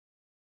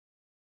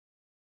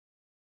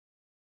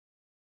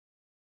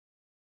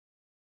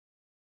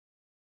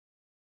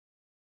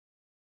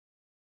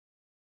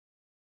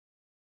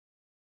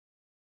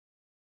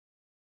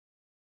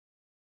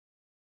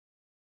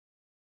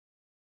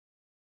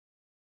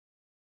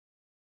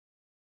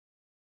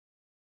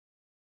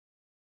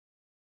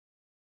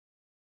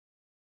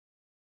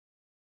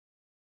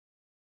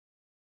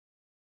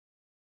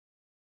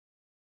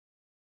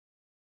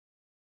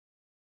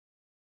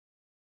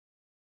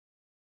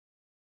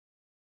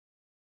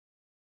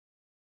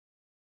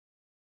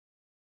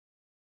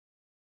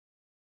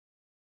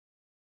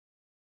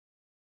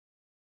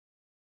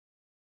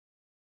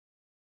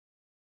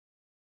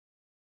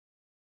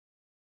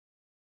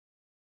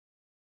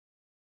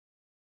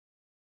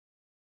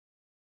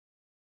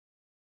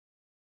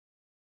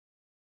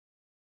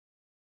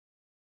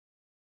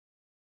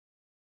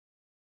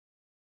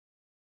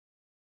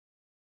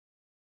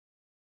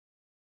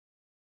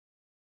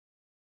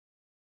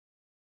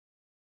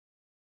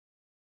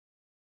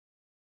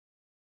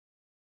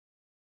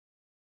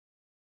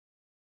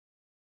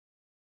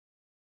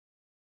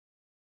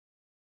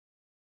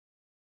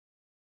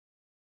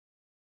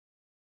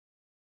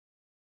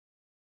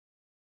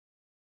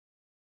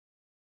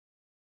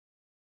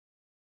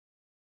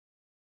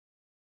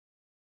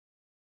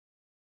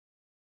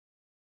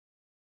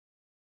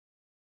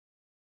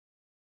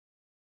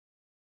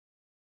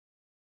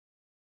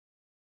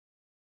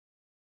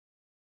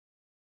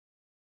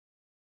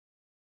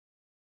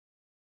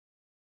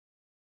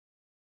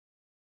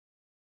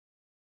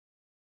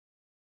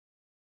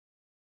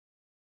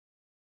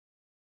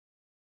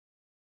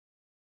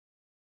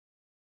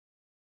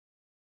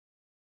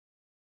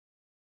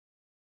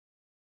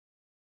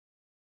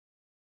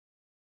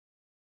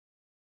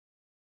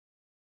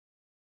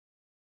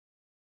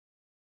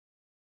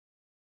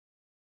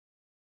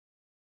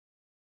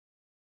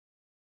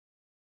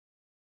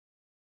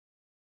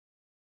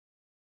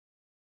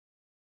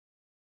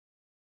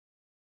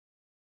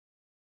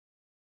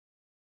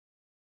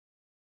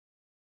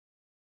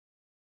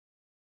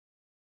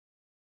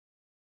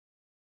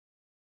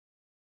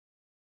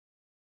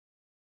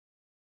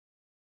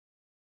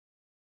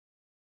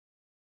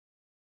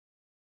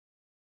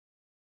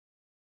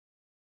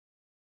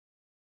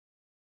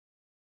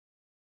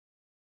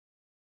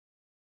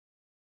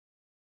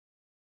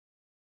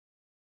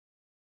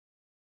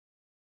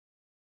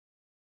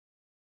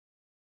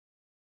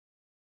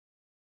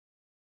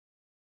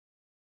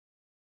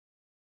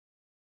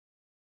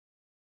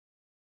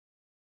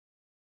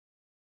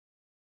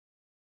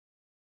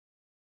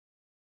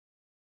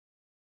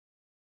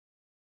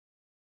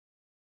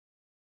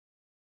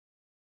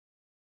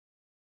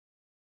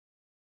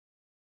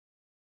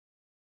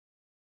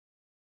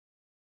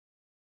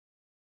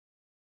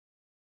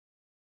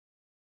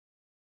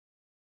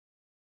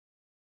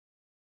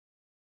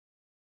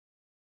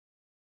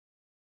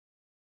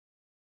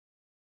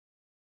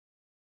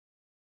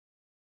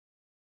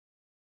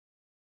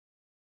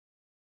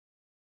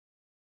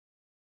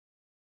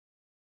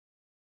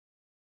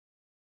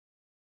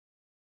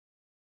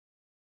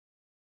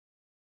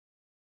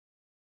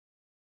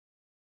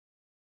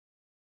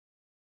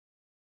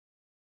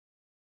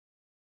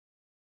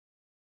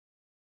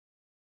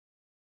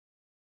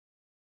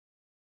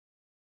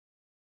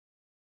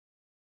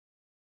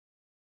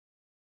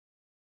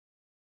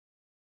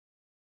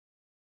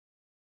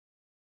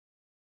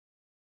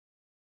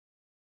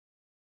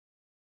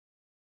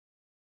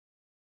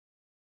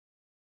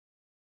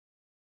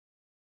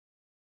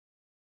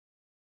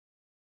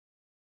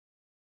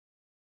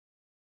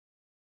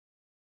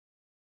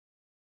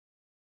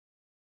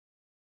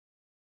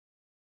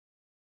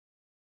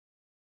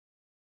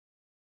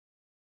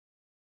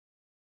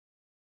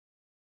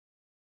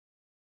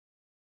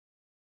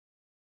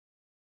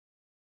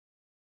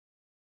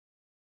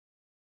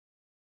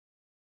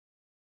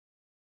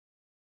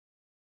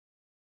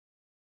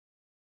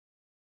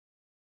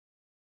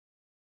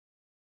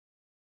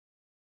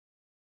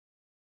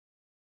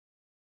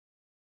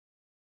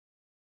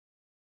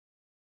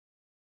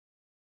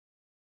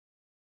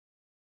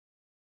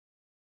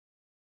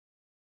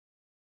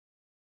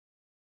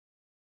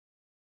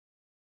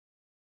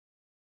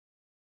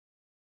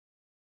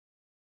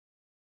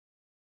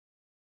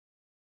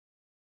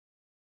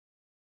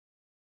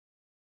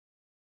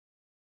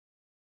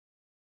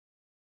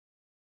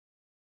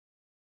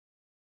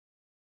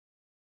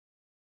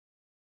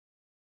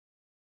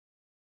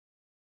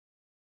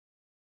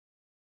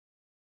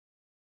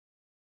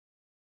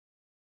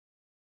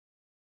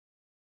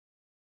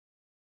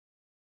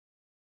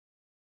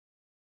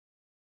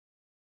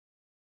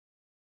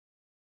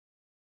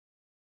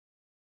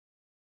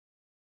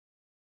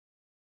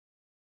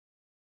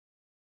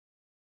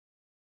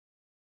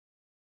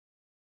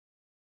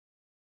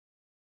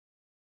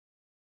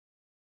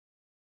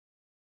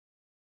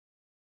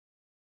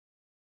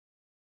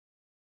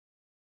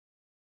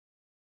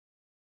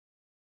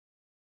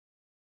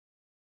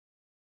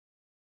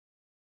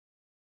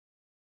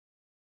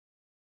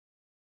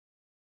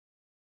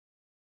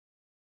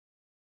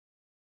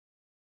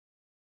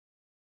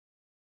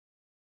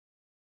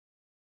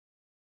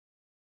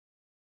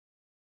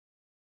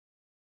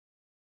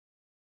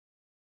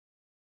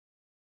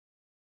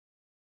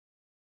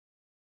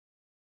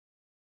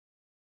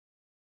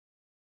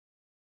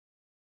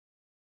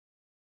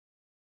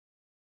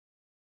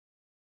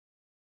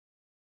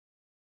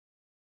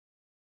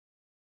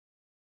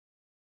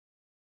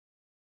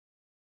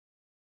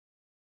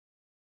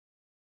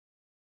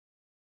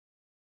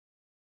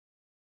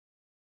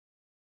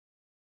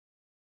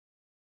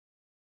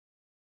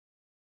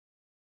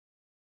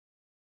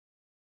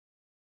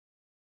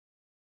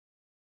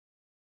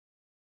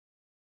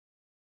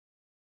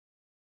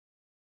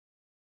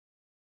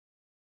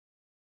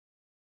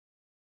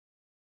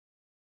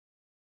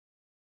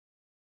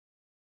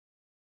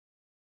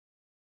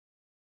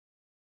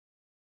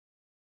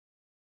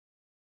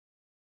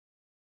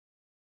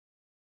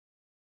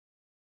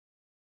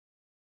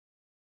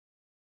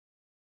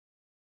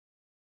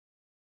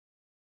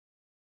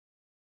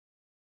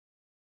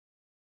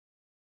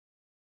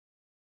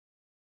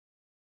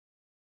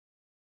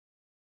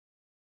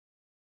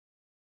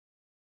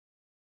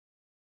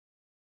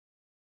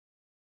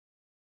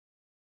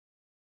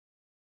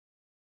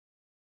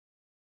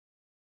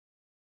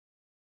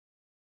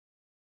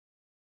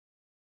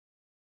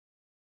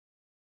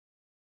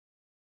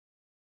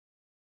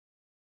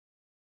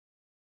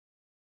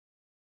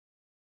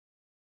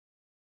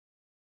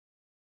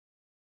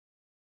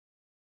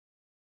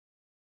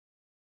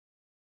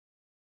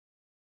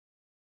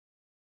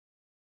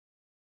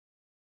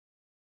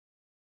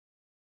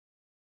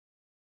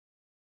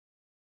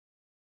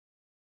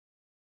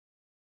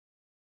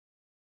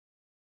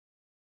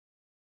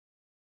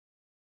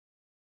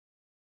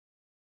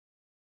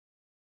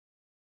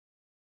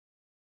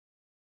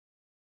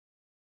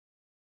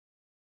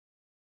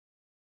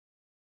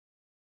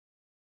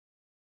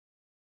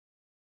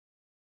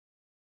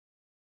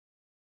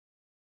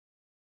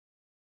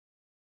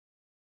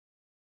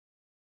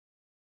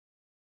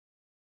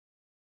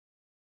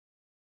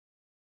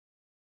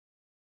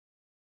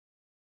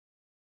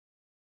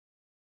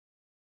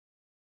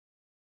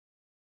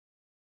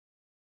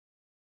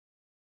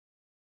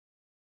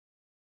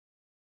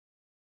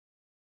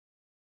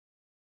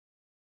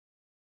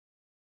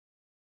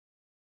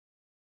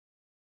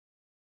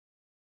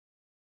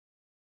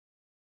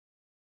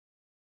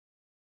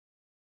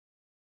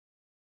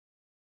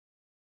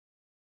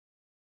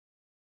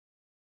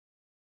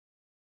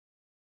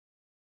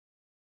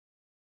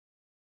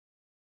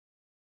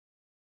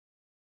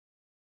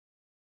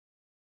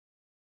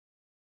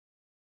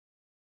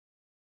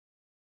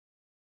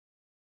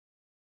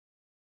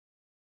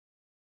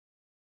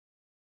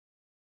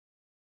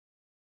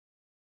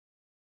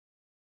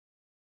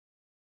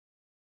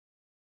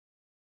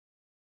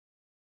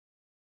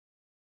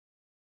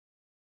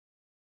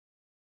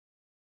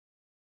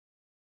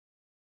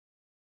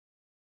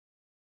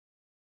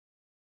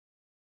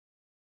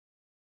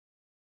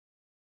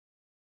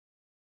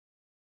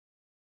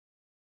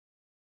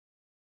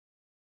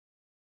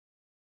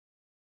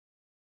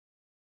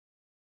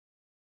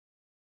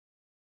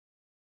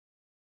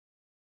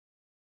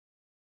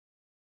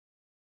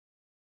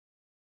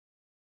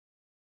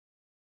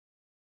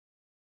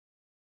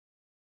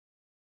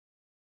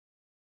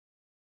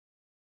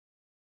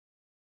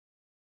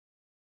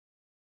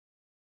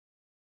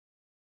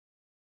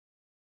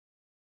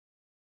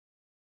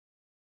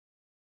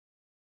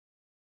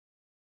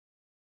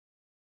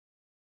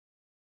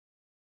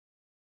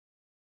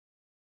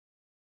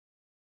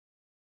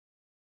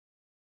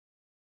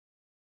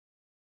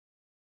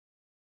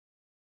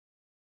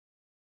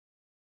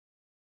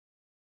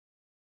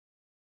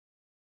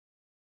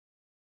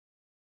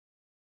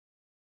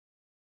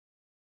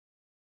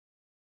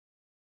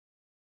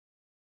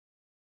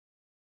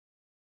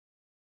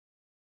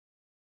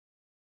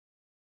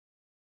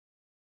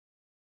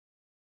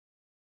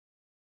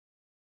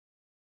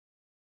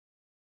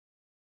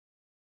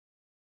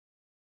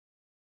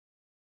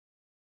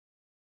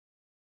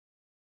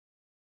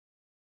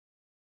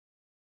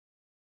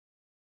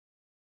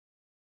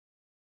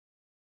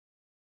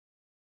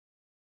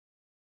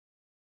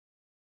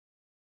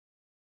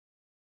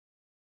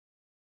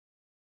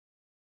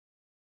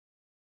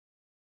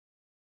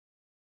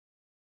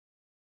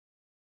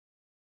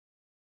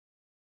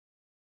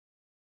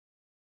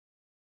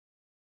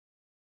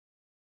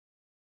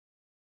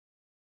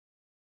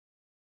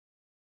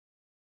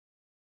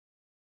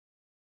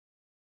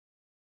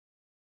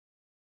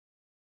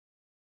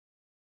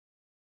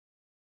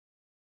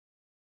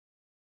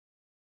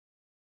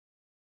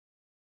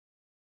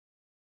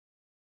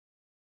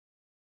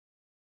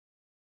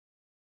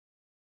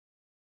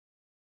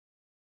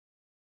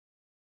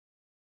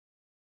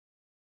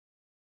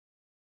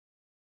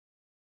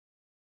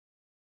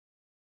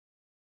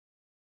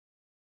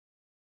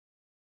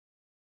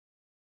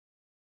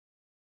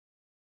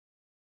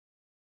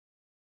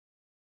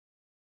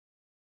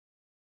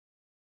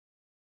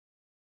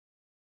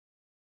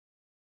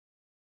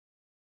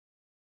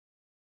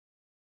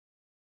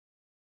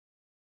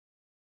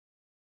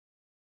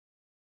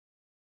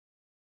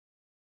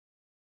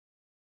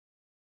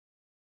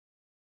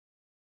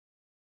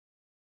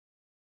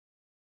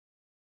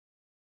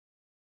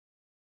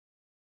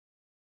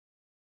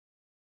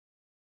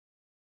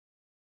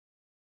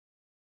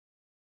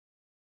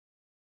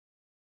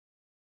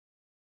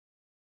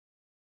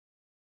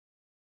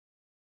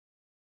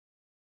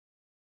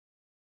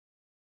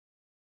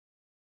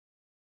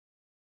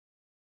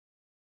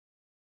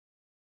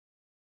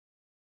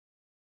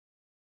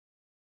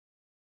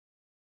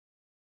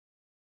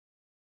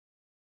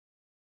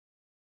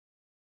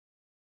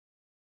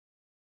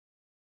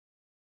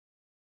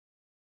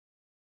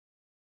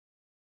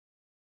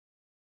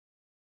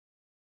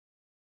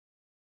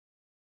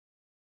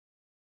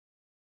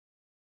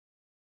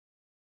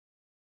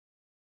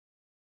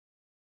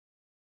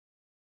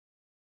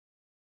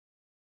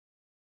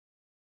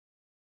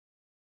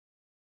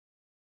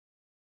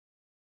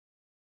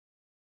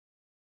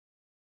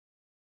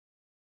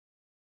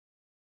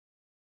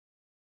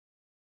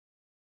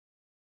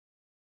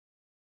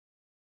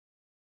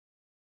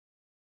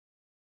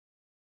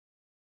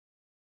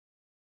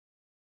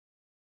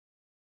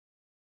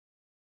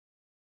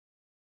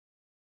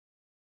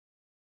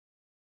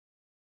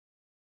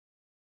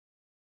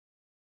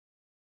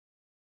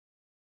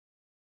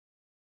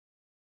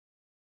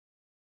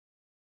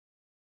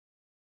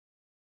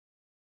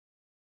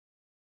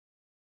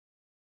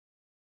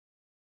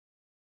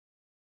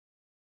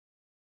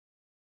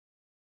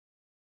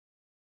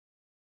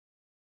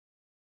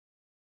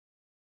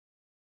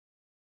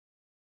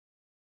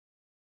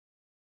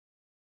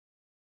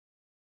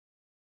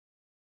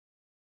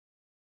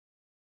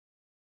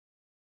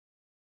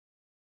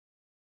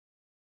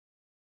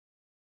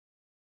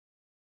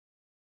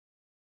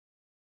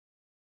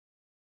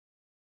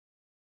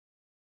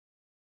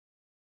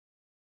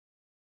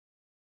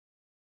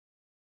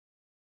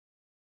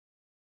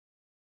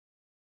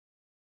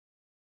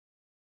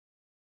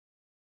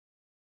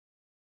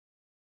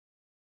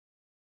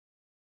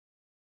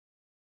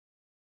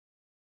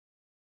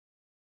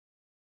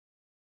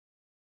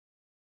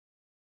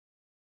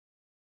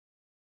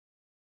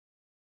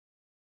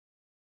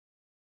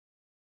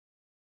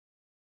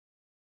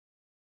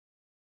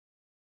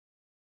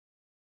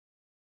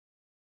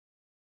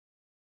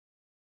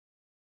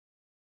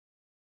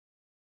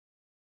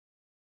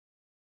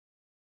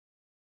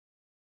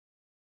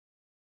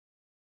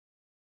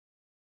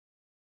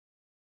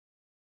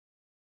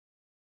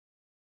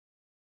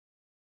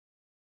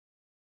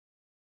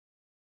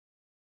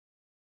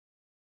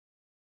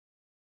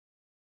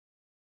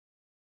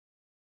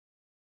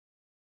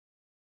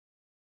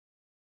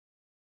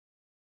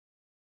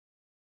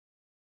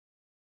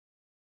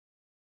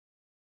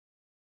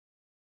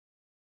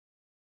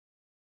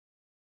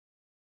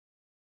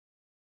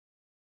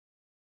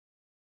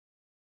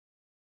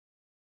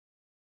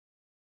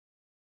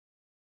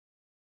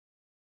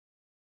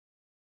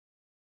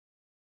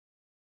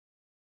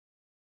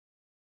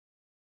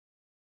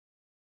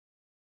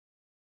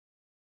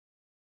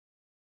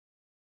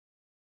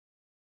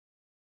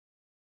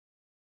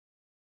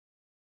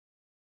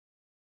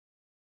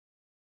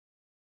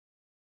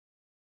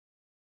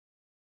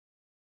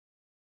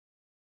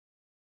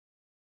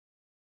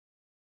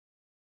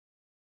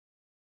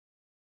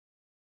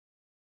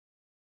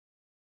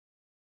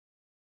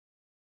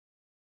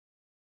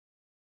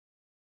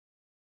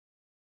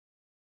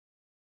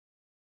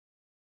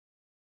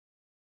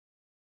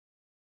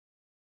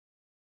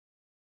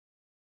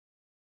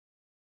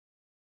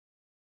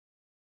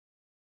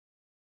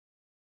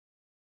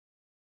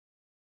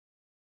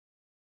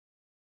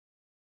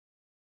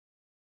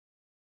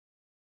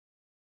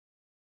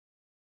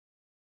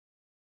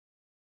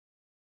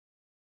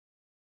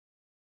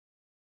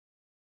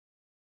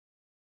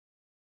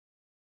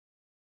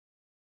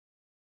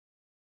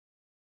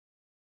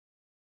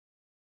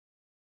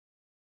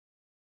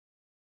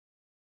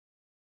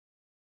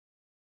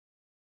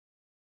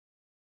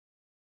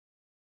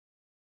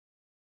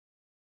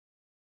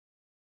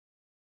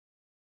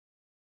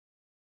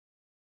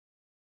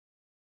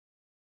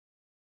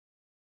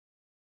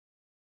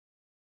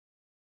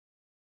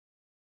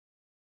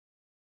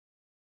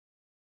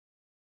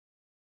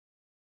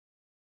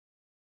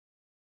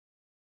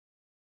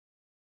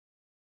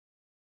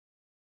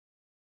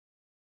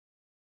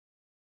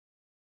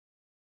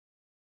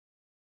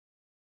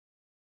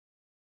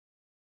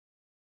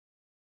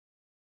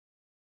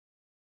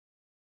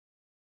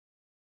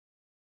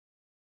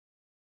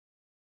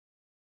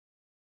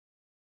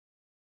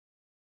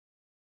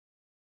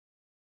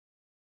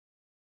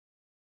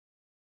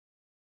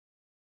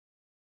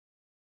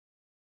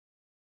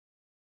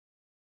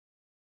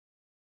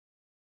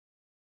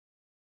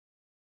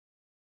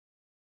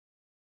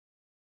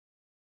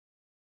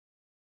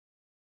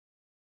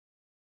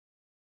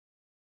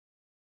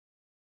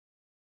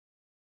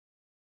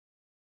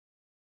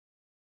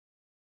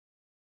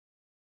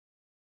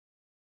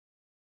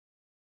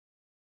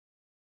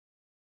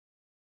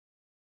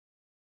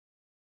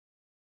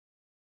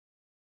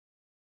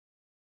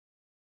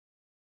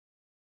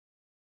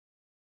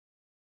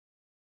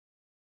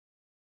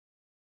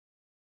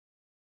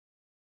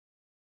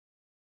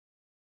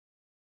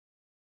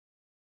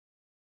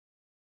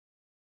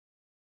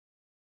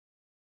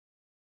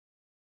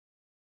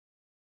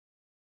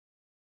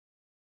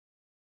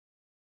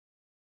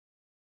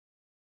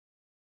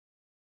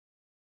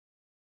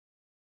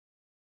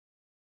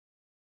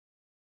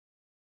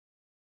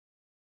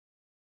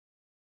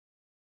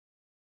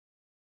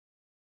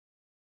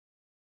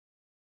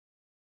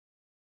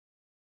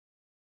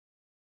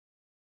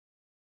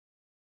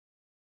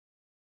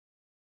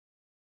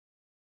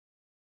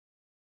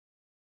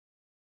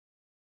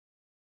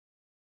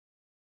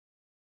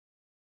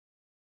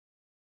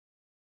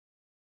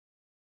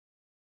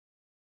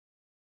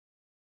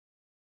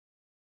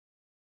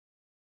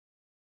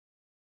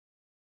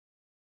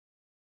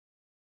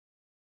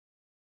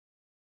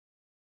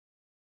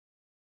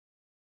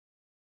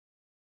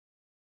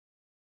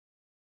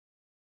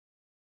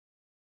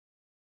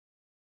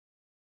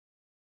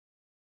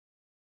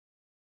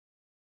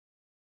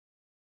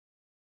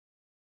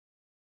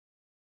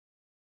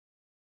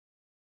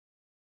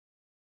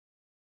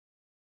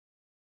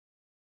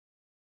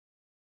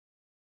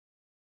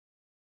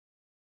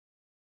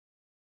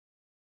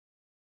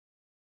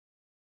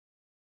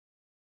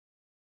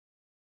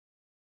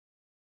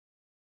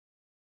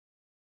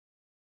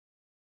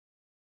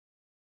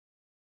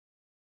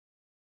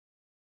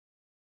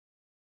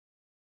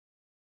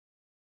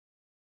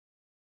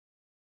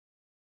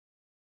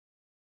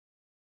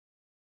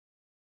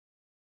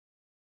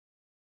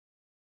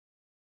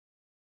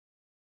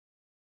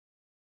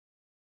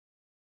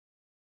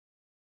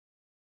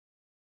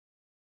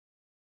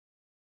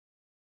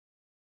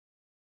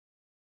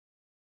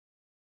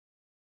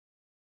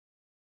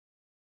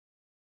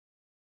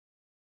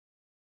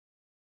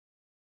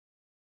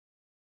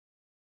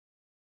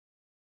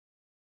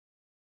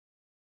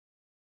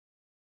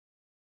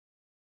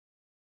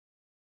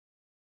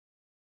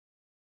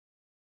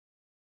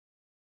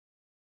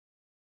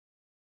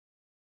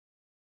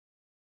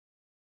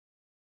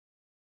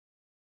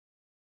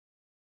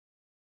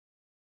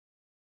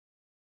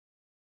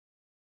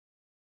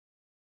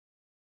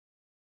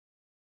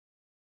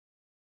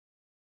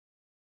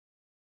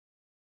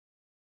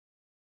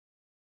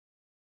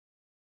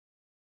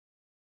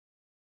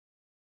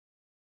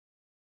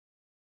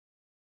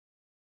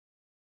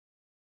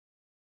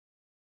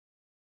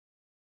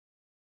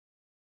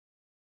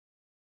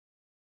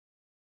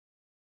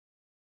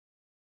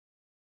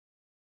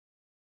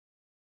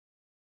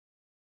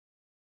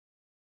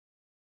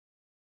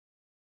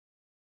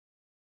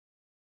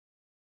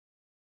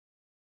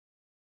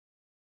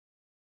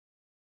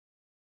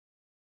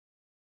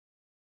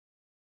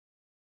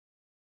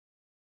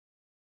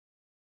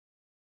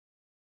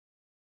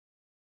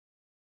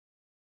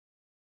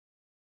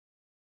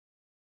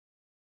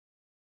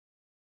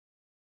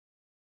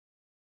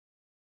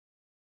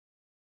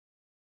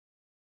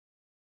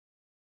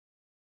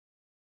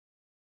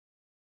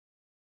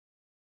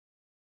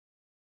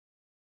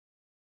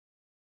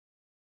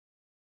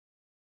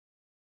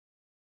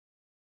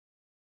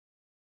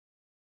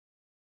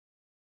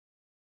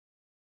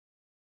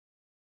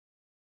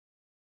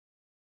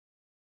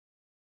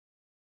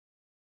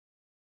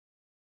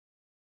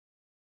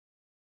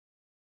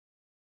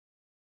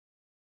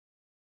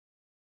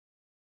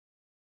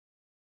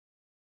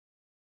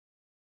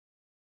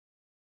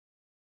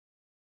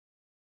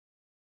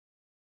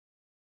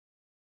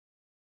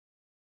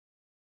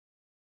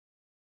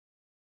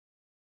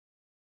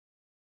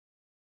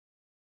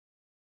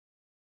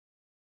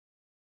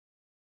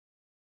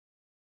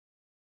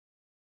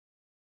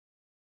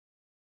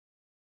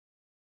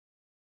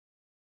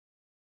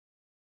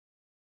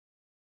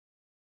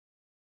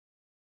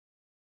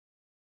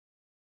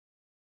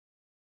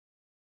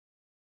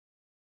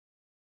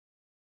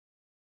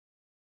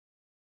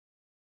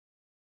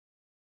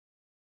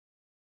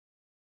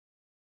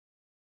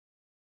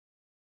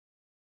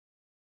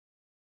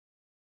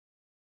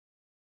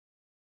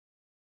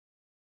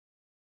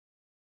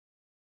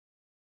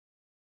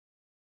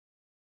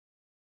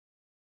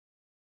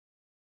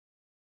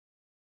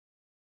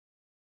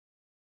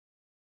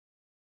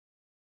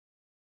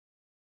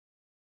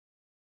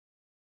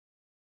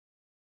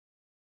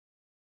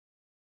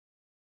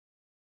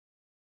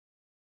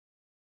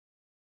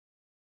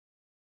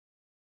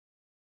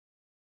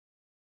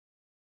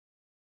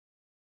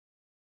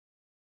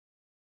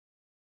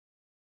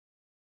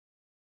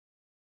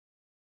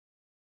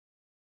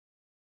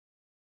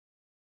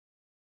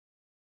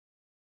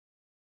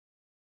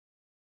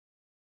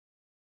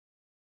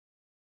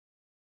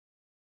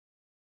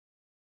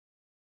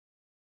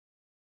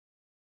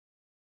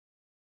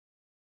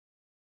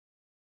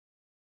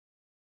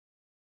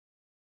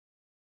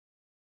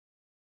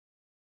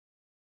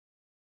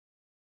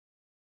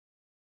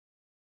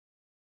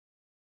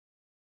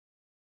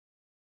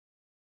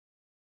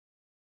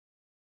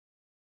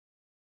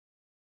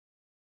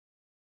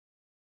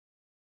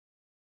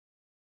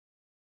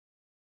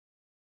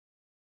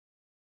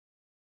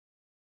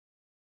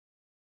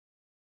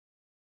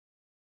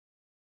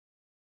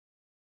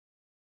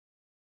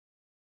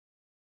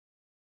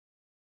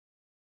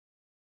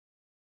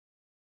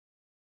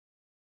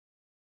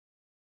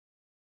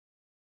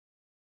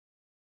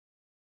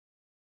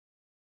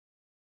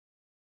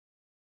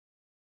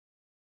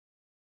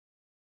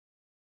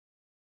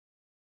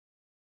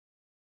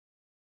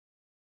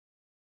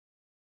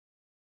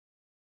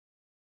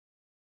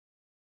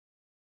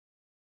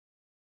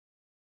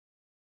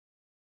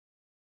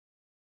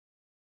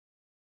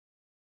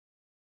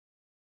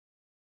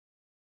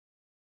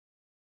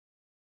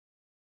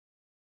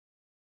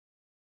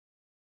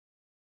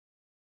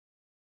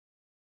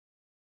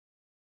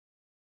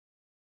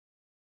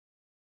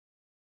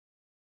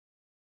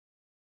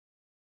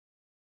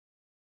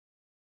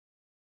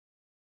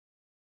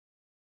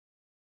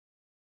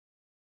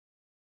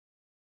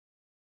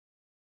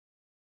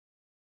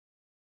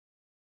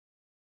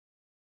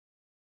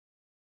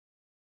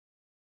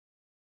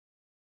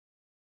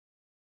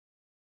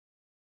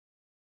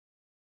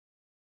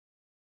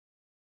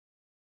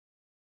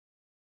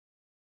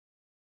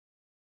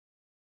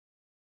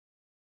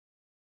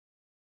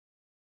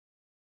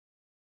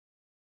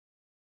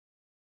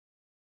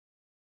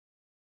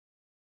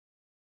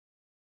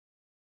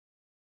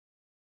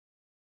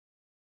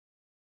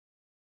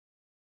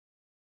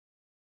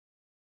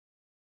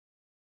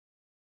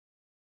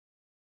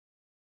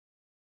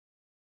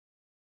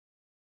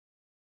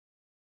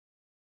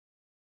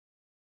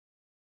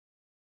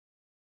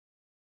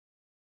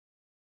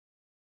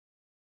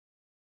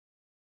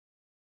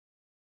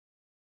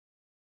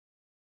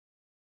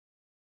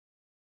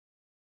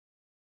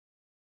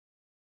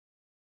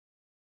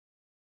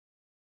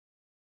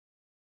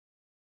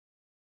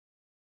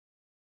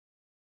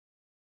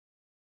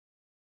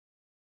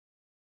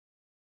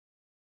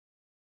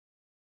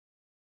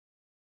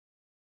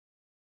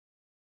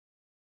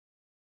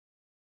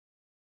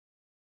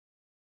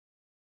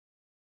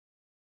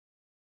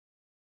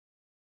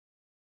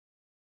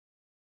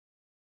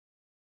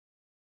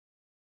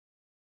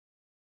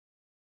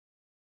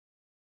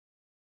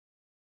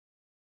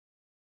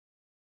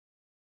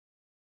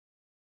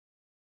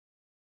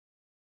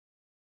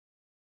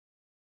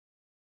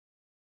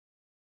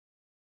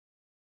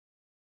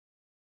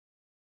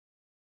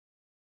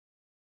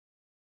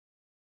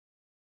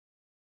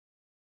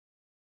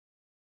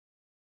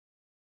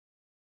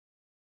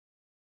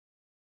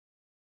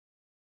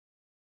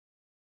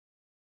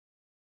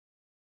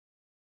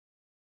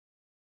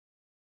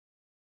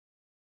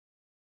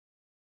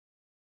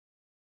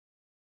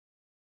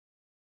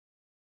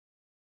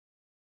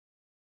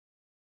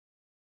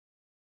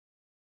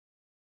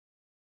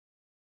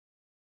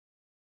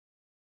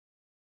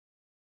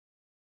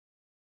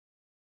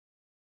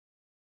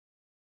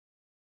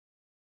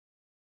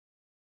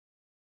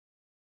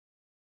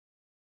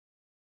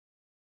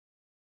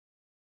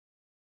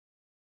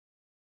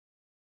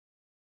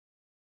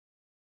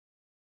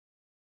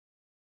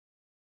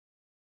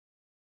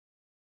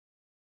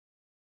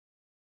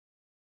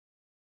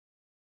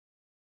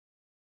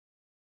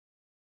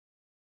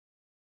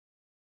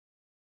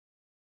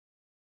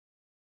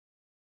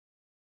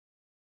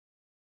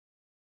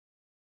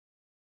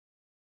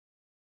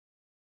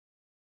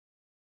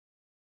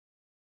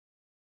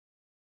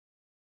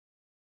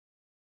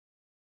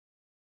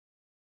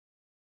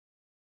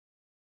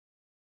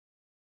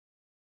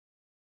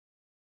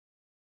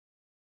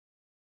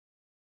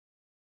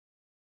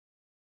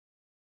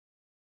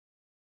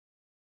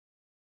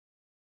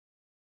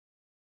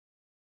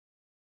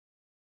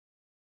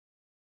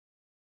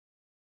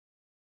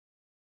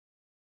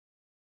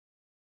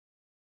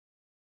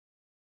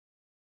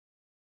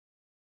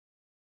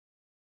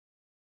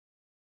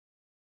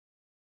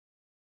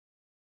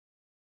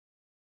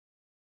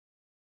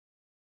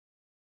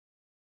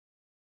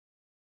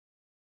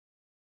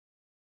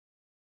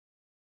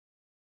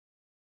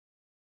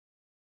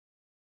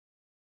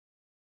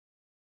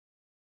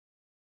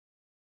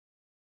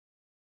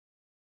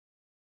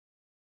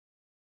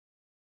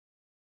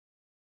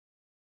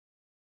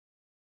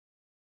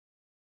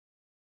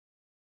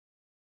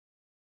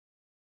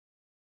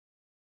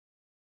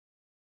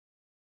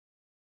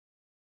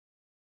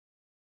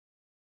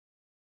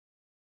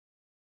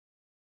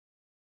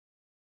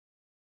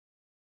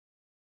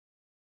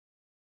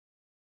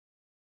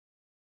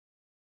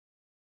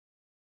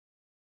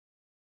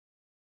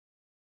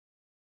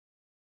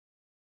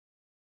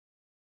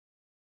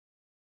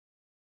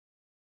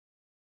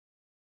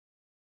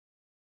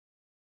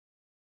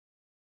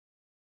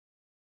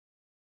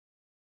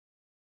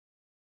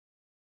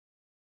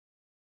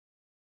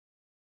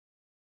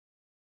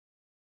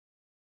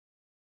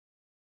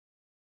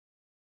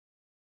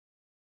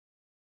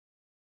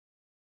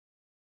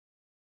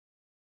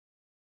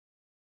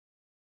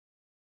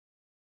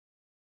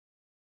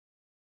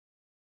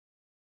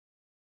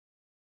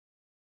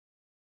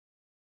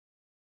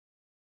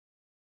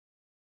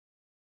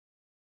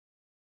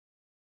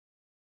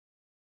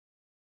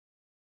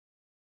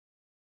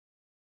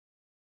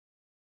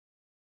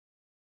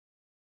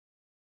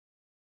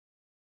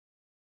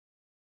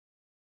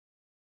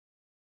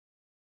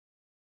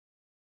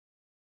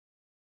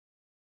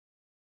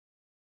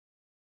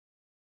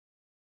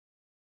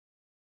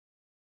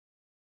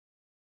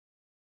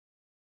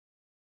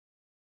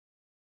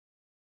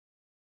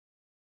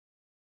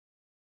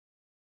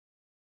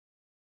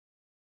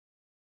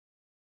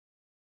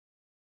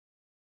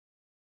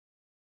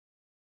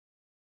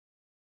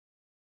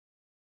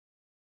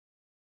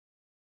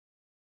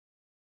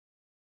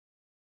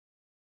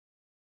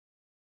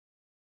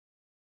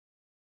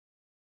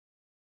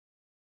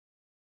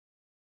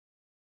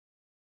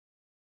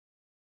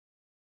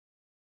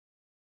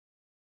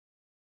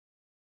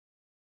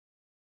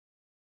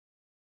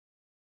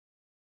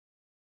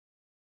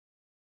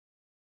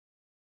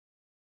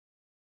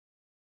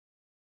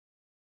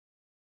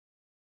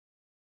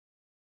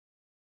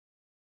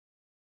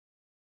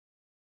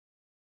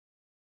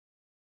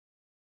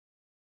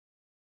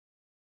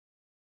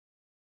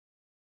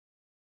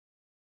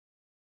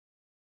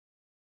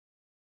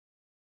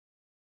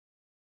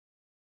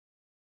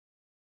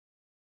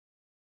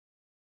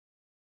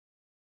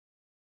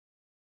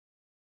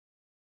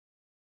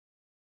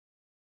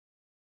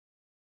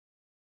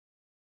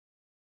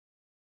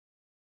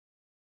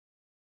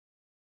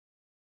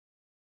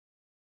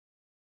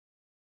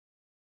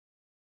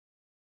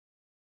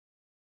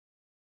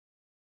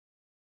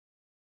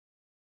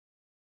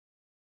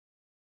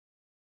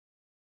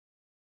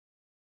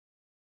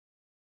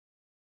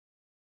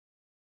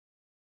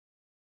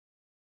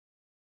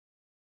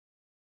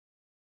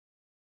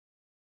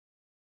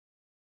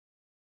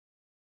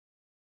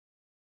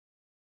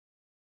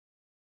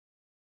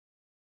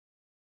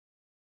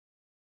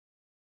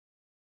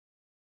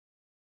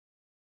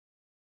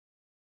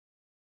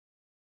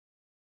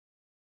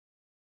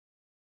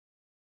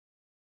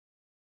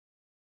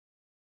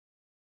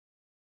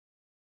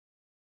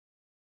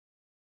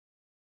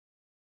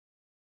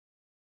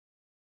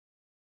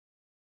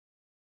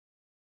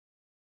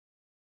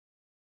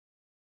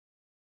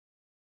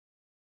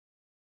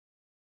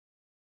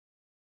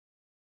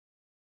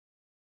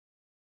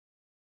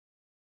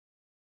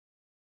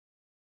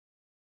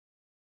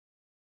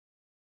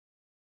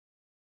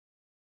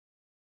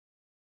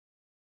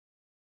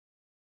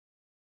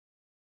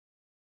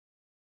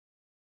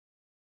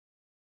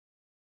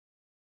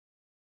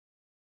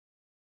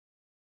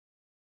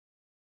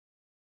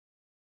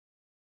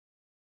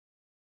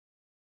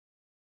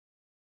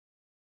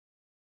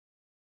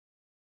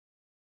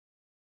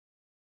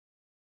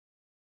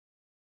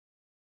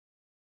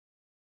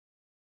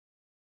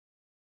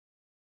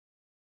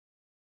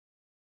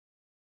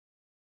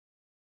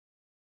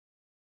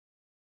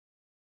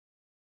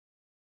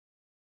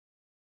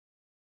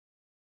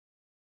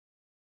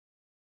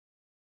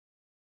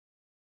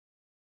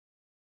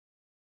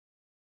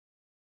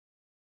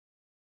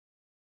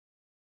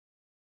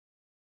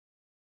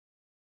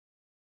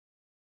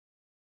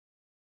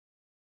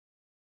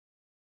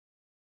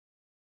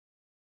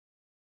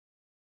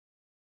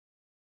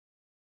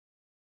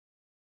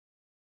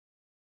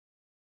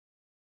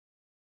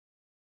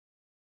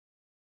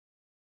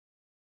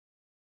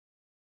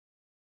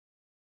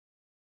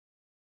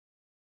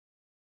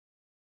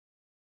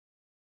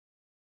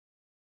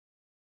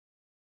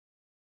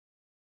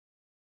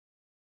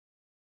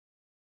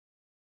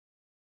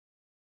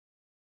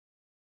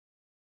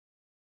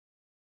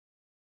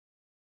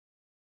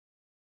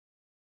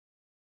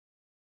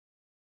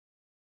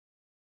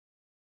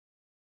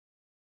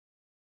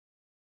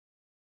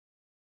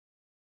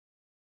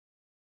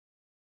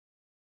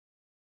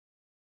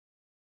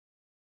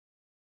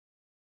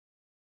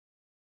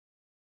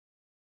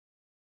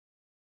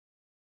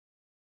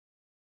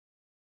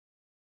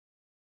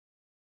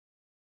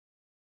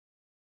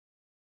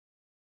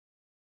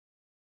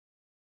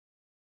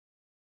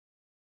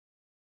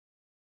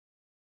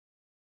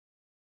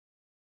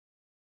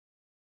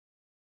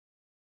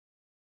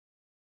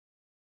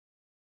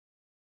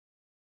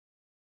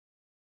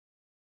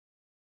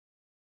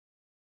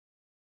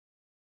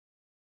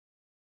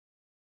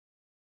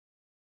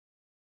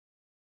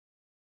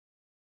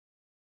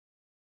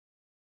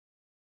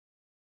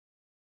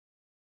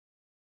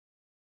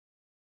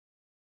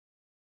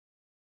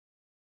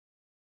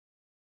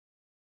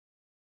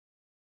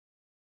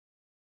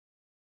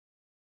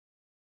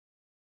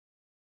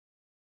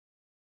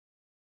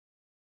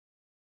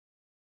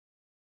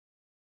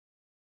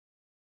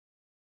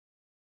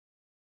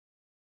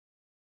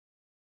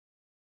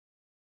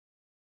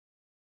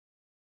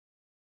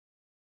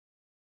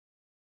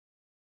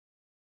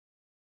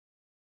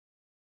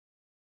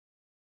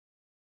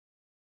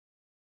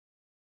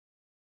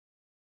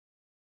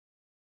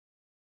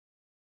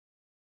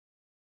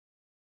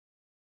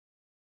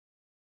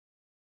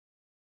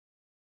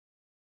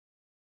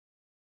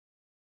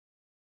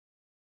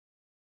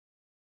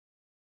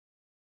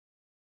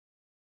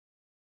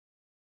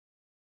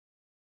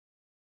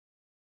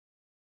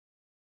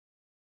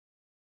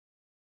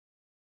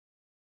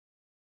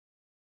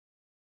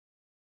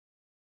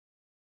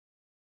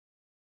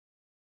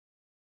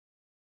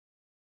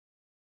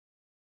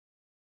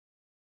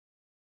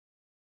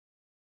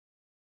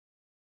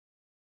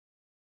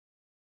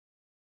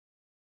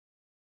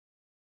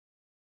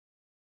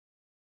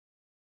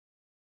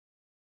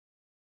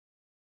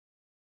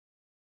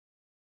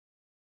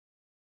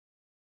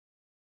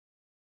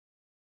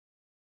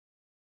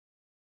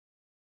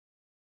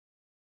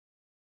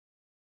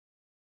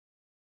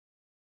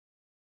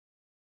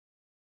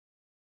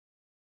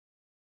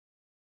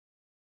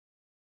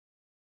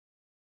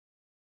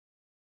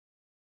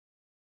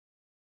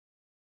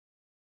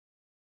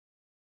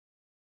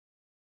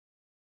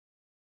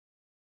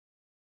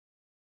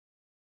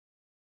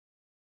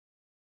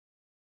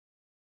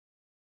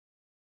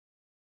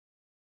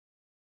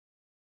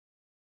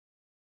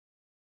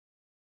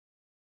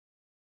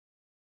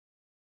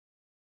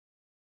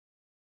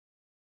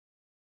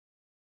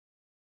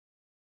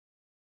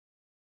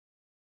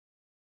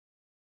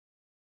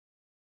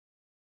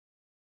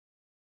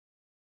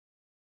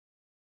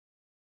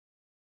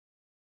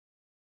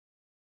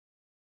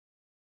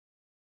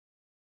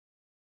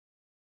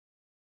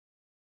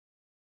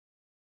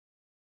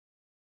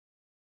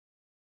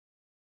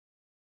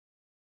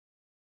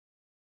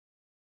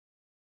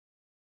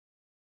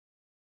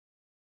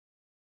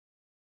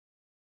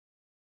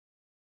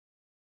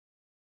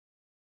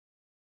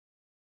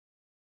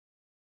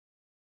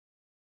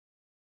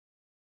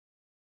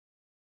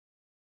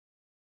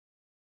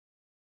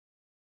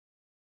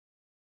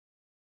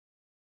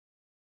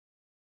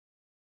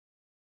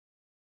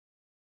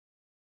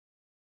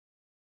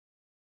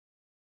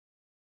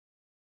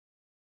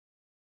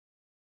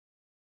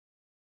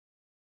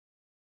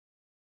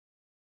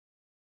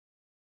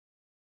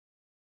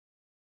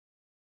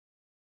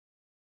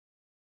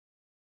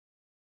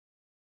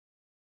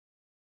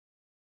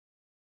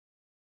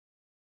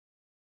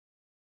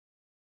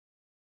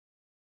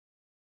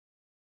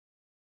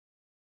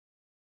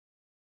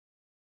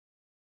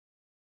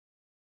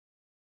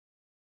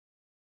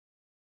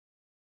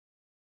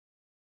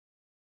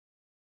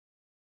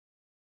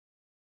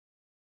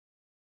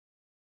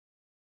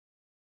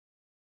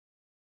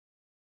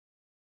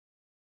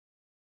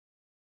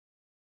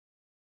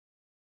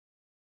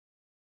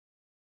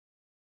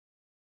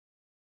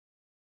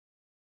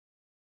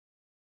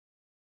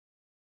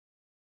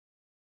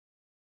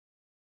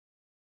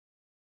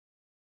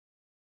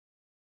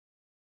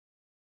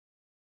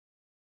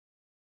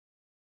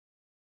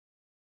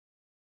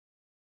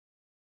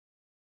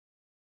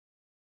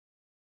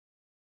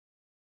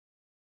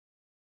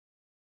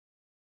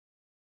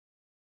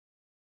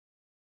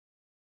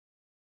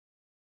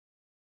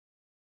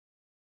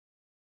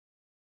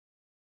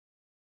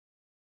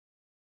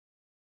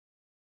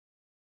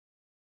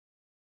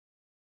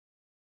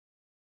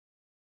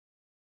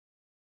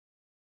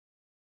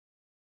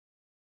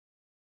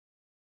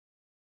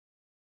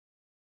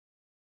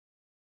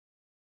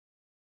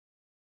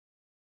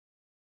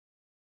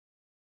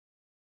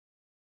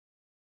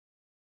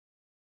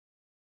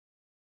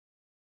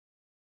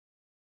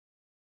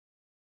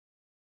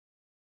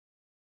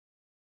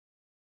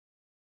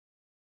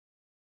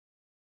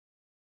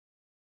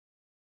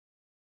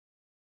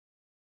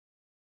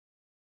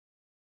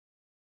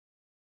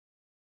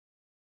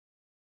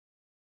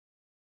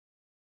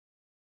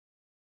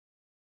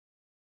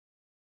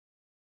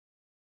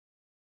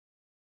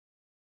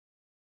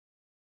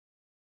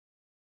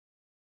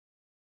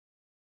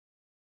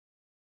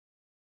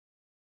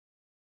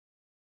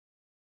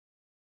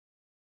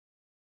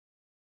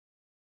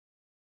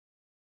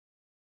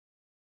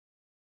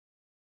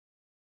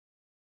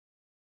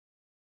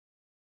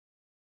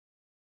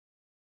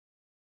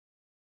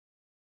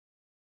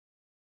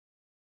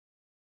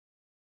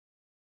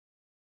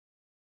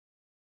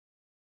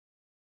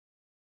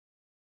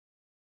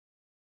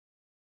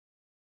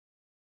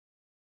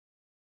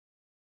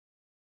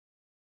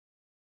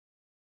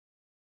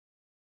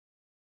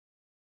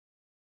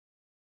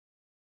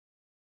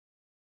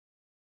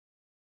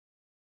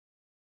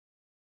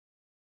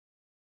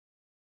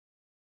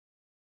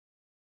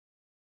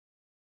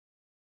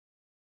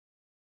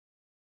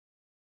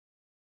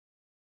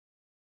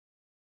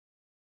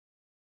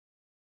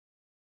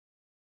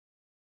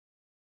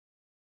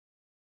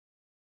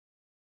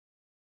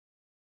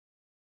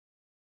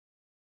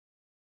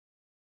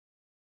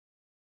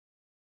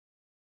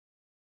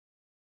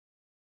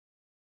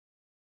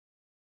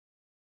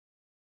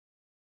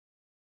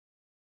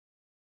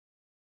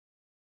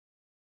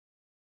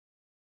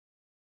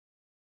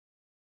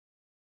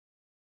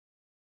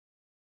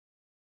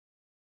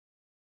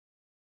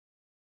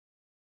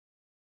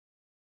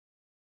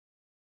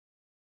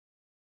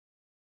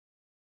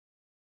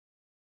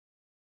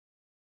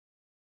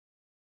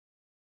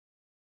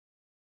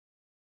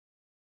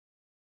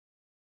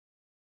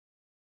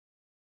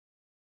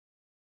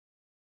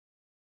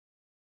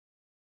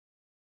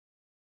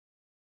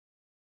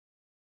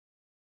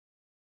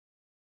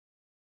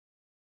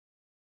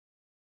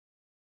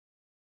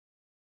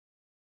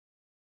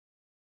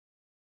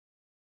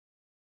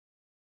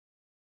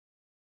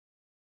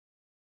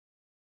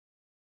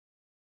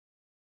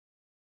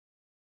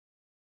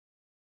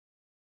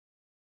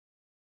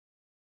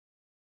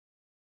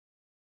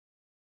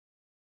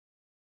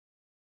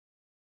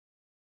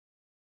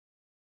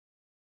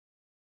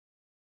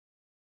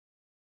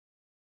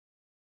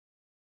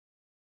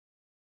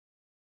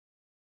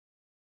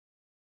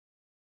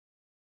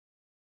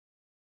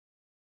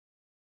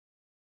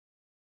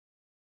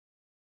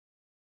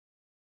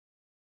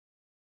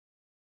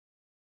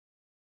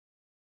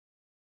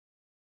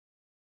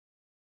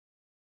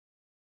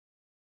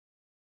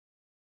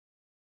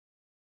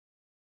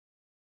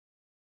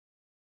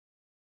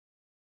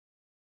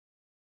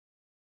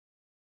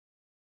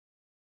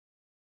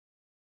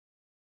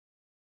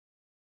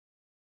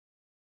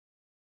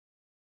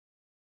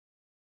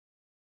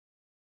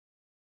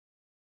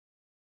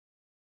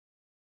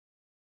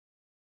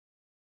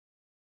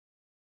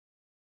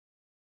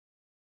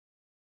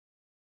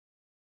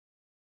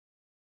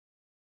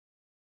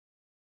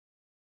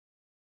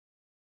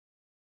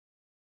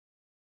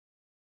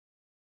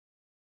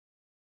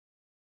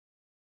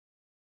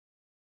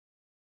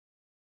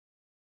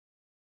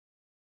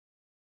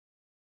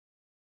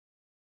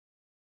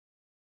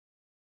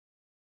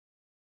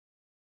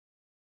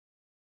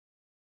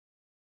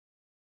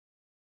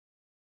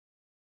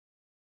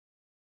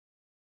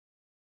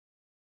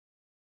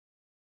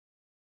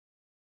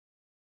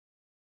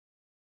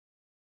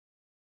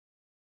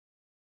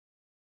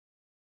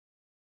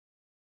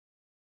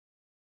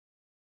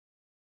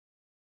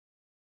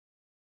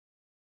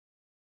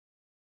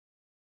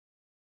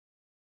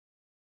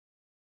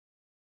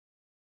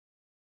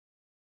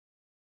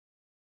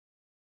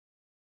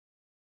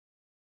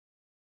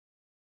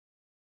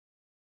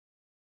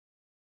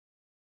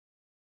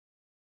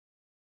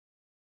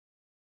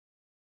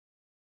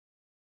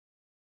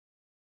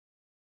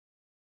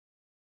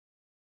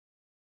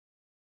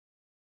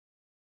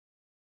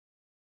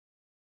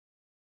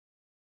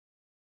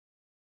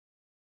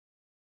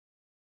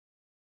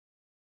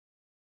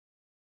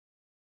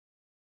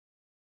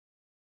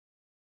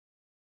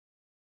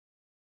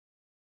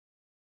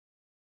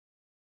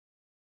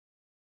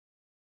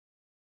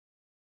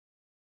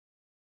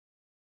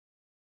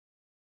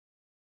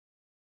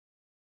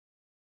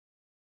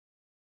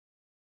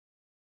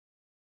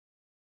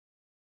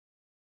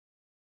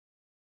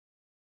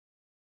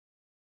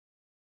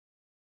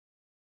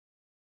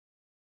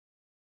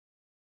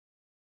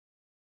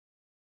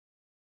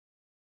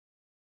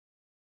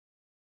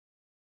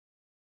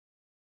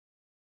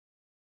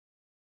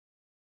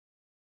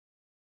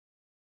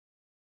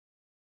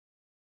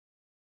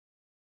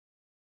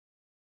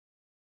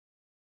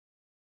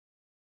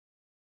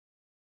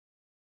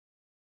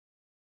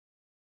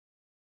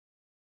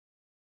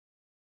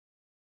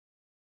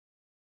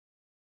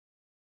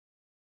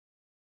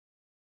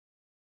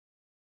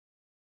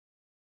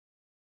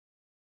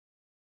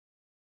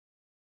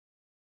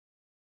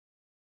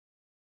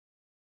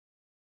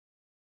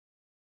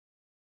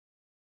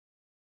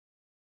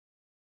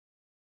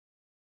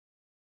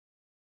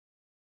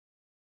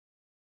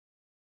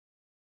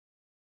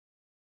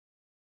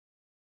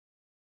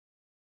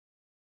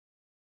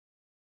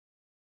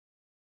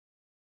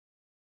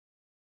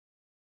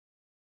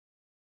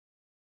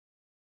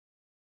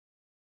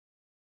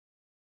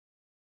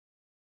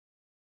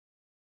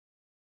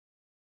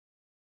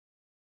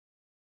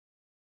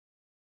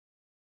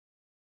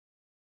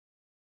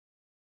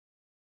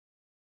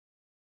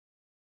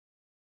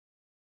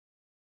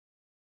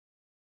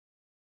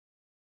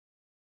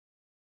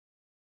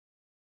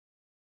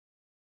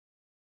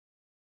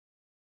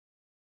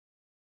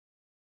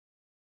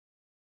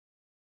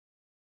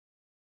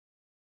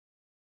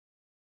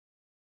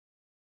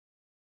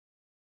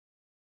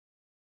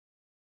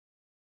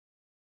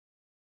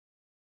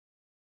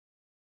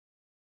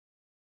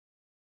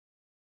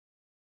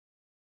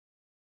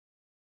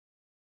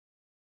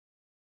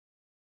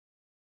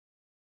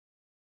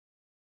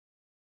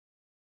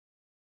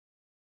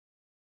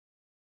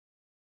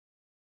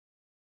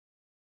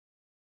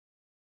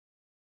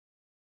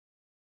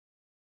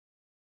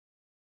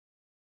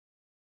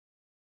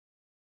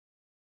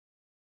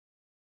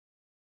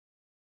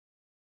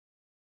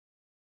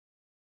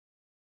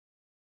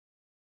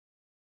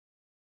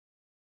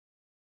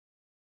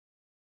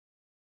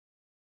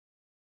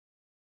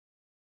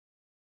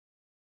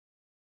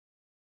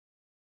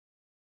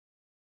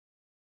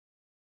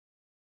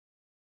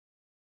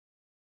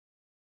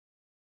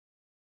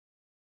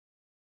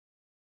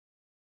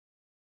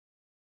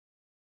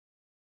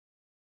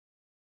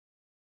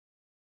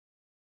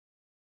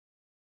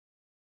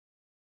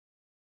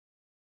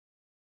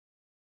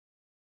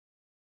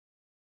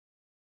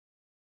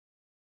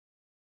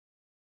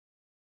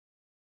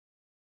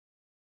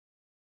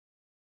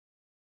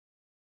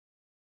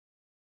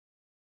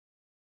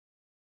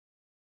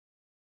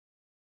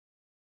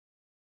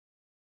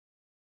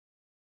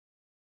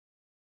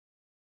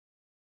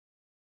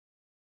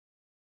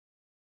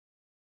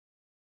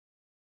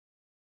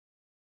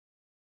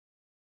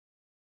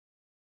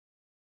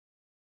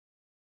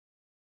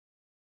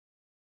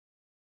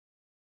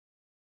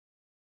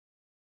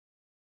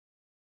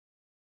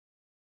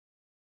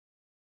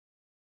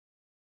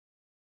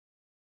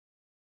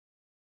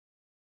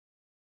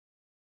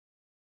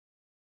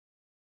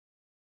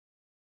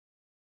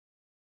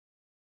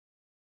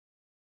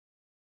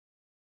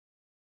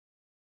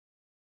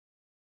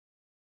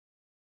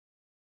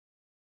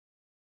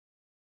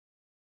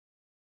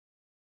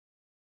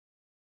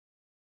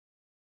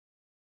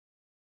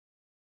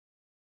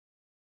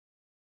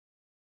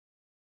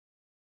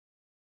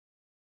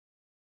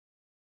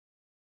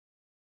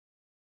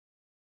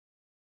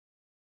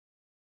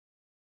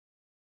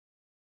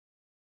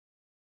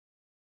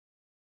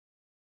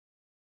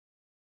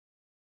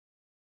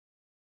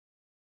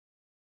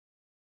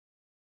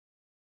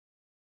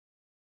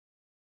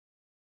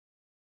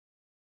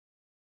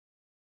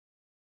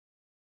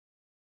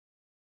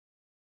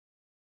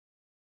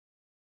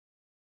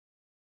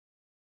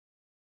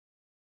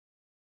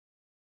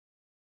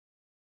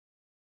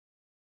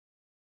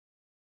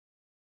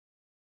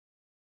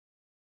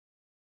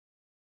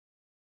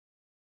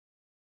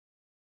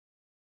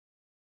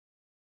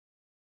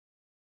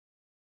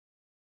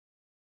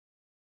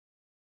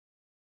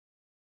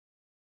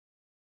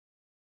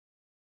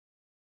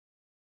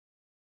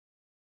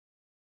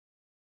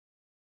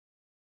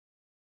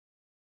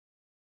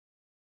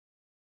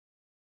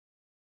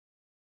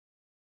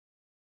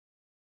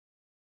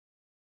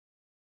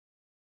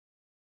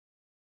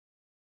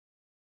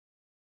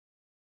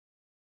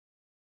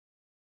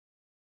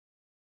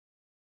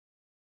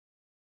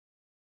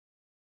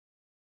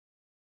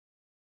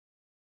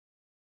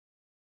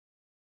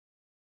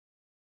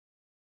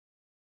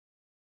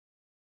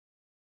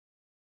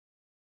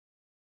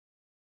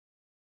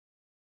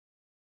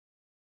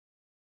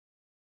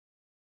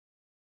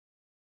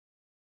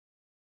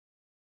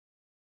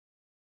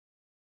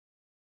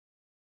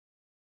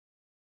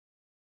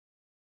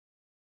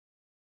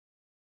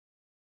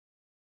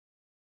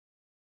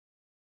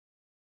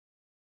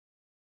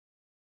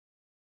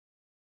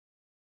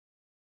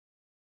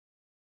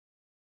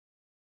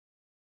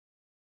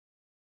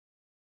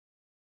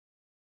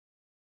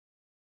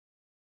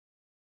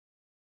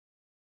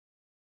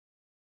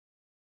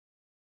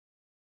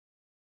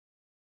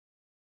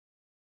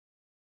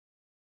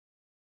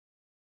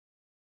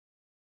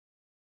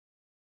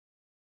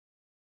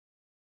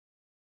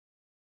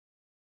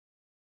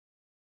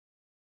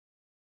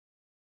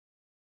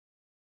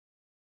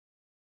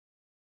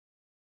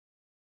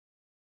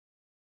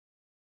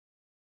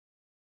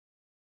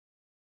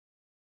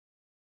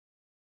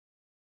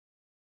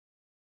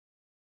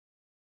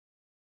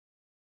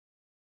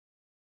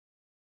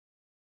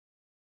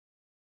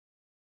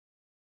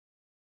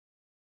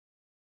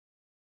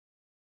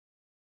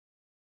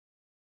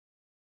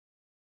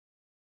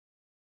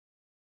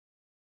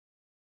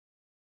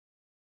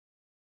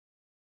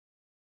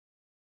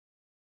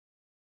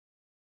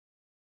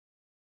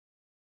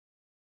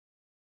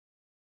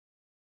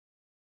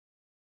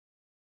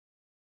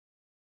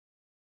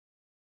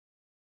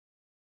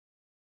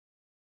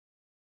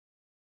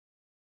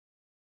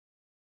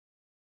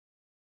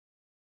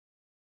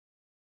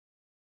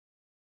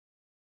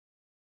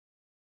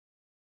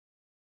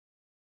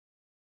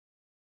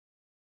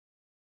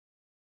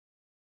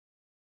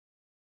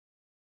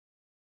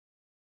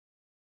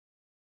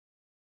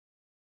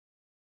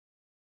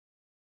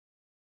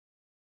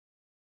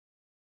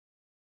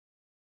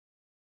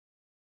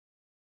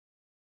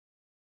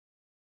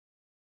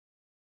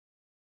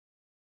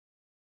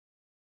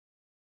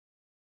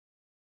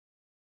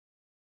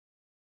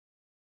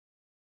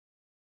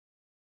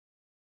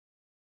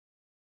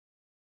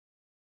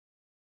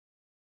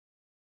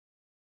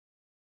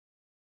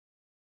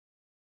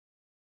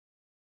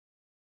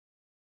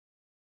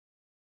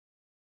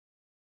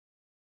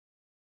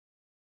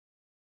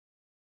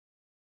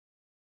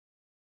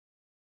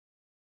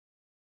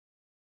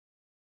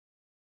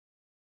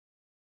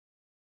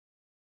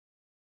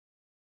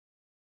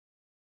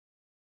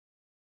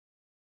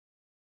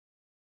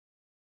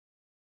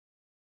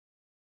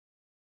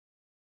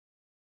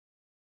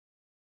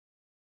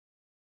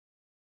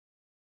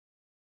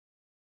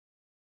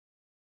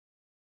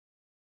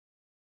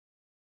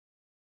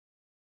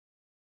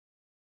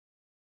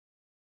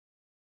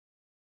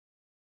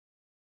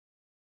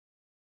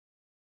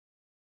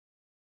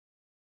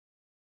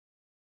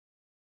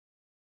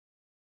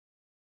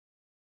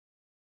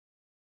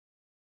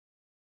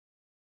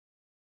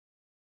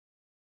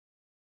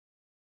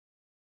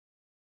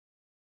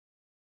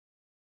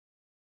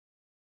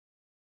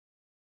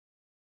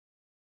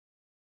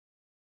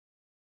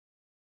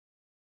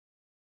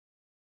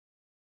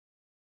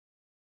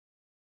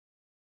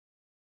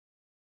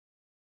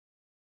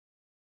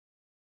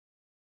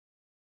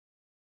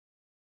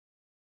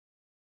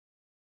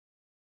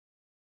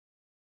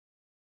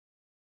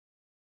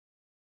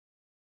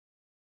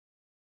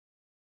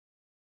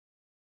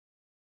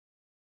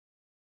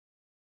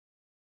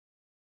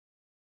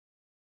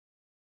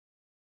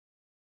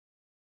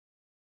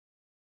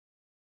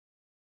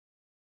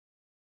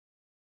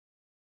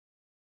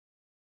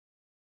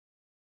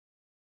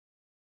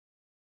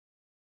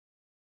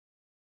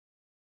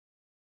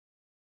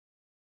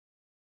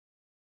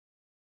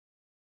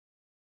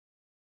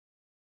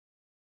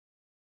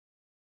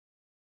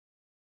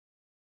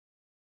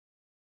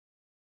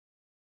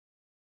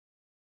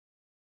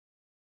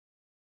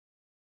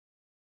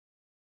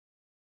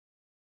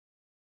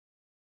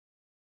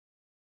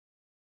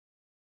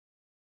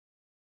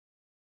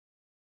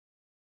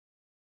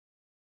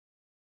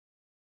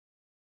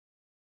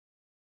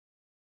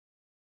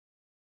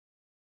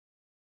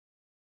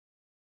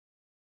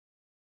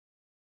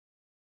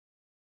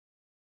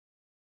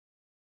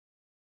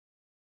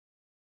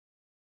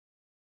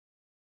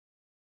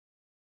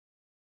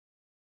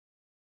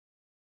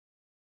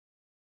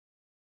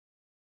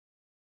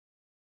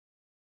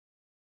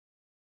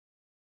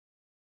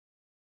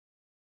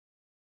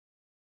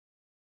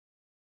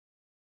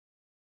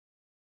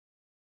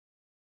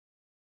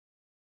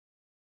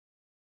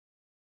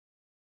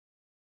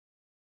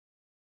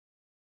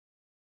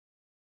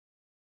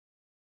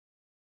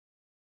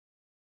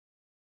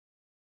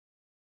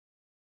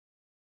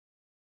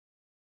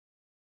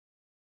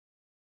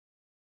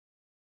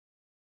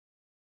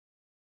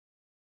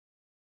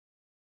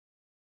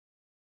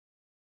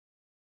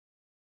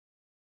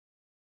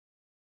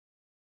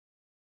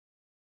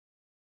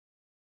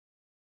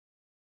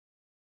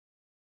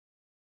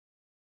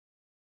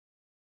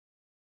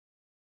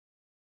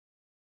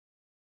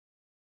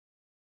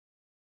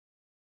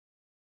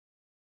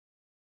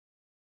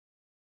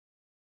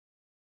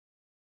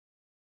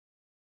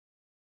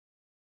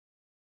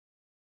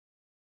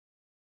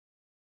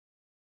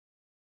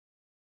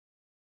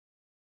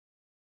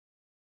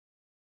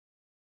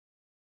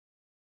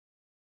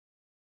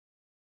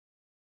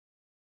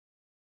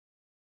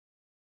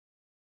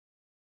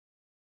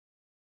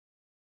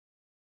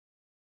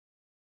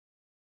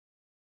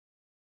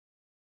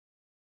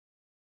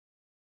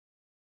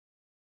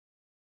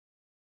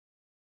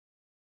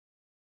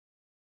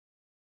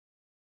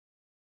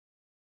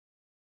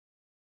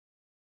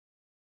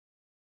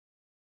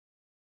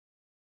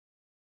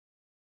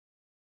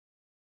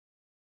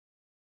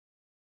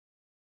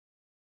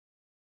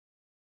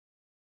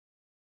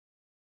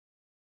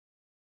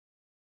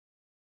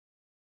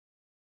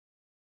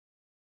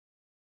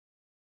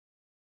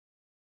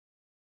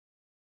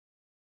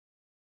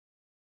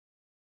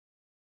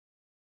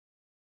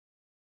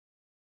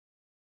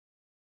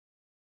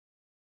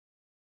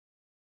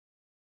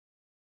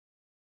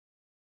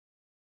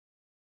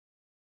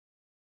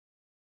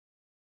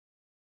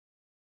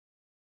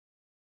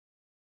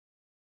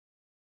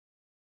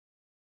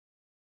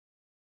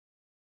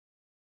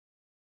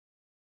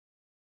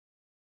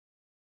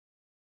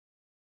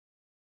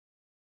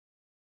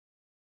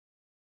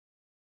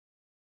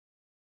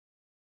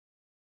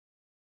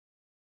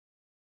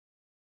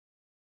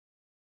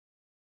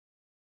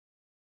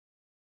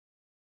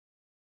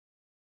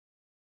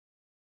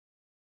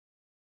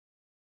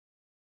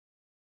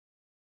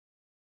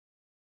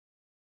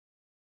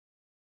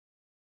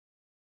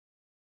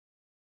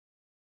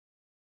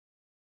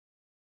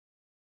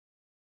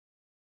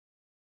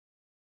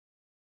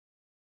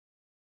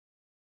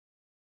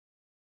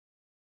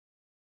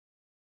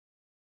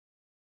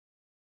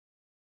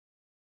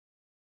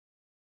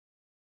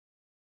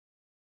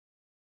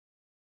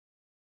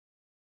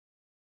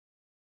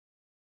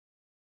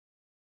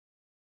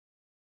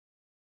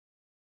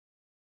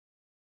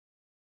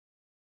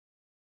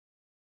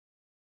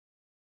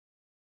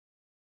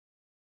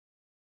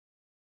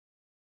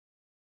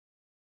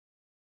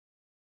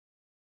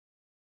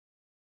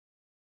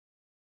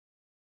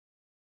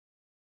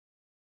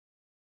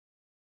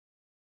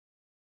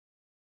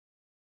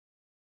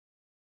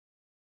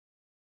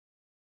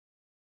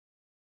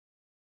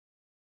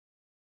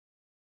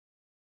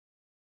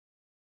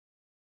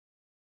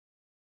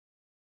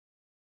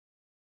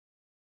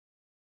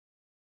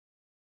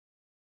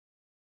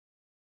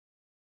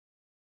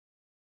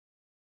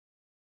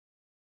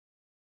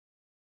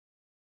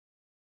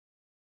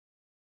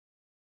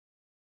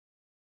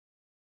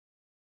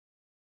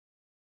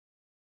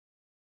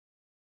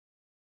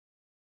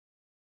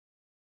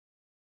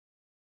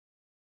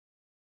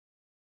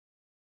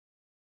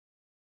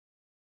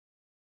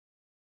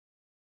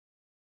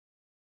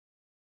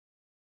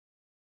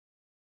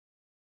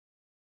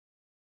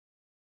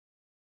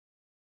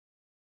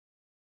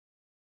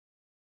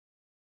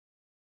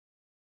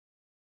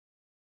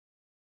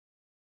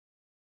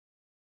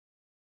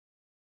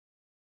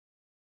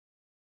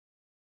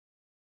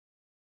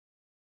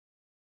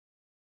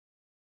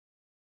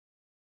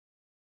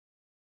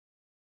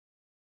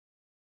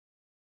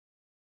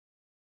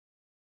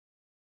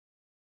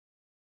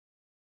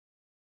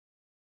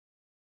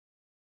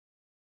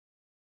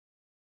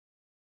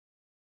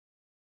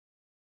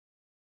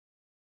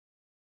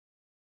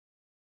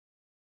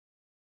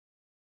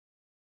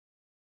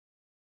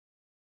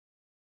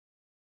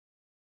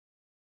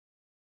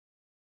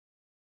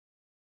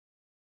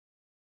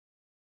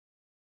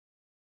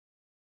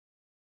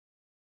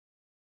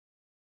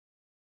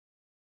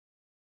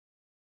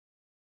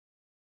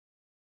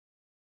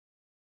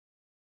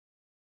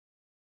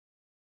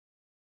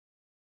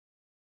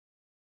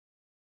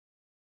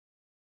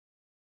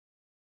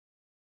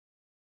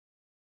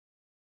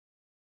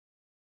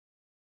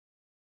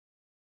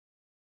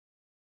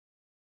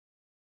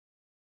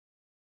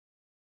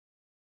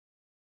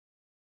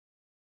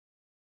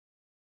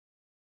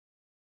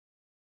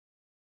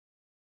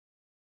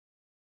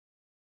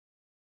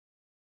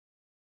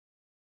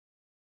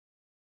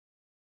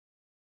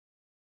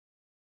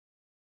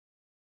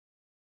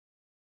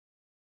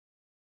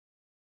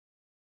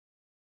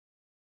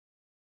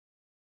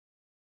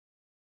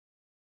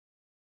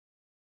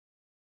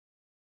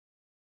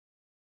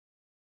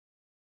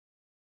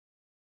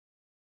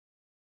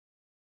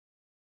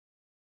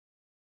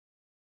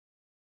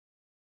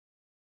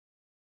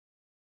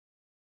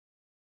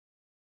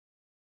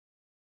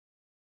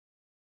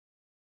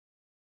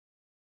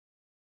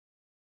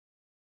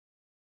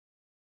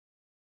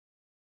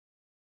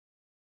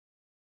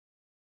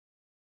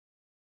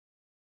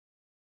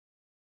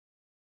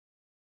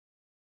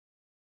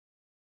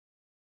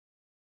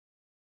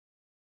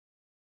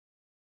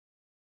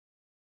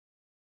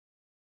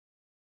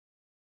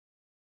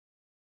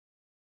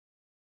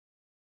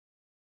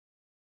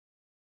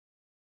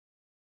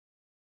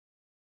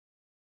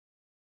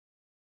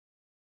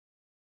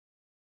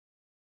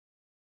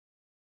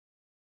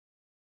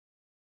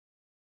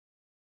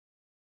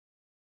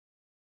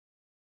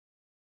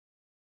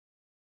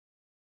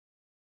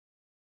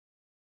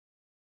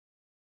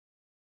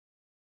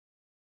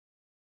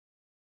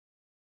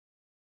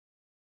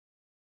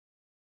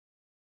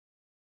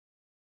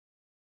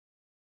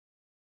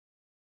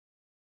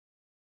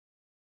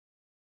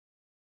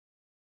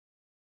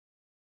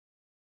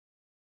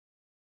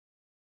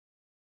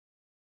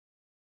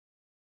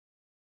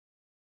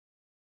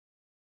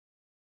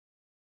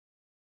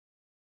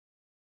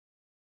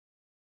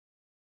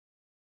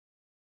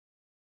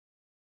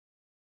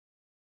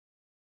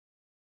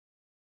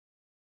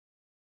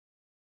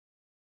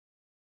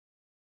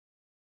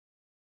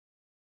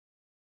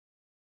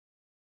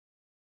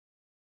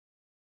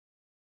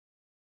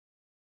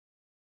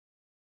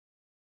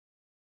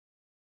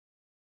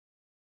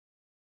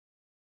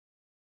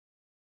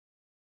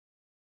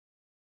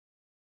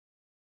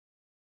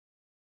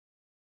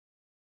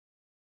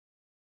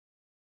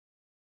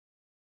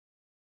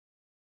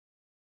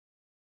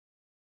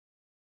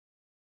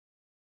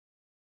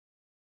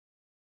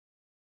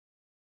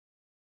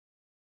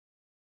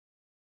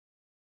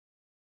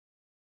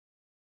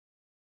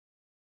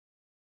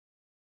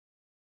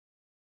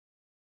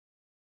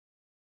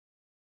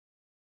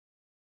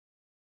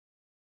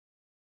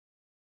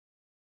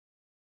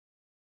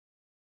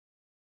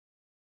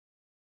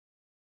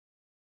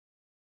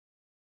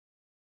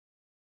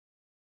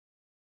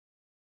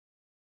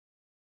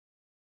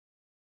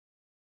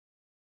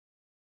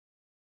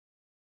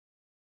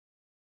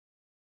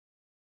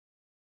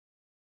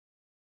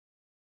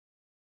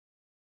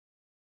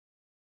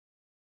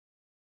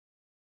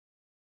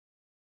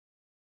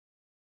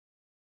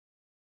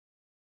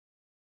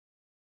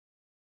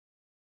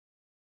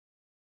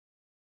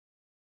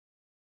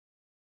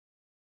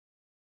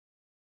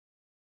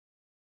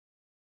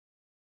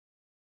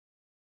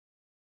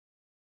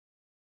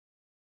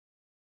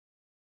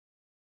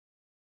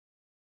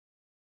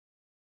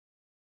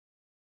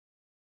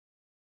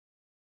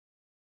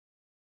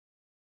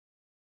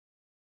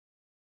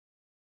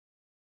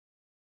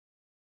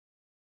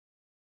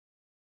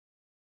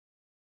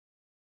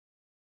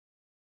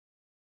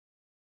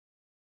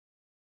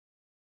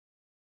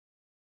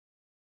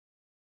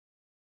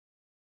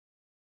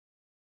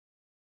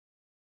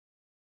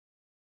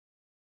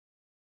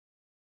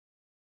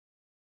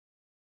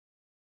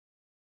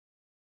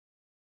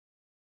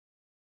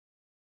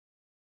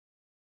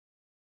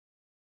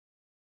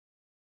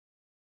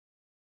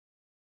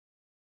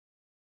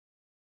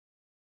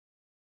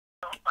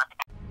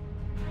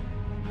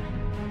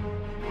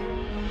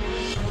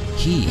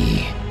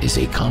He is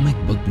a comic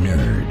book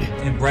nerd.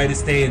 In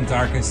brightest day and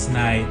darkest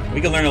night, we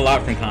can learn a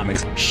lot from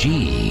comics.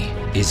 She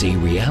is a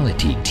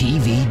reality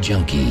TV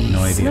junkie.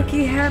 No idea.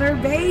 Snooki had her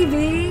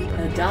baby.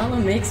 A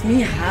dollar makes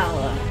me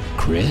holla.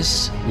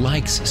 Chris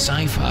likes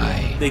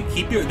sci-fi.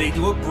 They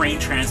do a brain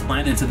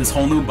transplant into this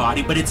whole new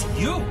body, but it's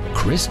you.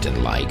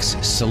 Kristyn likes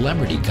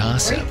celebrity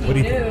gossip.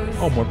 Breaking news.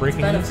 Oh, more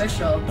breaking It's news?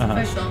 official. It's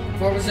official.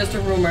 Before it was just a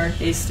rumor.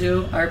 Hey,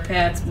 Stu, our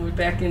Pats moved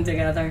back in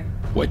together.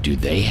 What do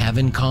they have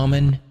in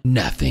common?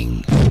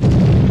 Nothing.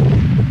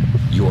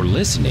 You're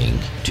listening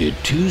to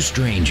Two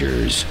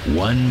Strangers,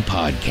 One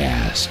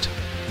Podcast.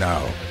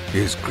 Now,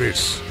 here's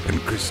Chris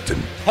and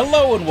Kristen.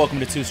 Hello and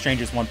welcome to Two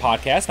Strangers, One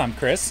Podcast. I'm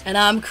Chris. And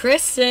I'm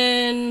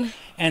Kristyn.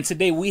 And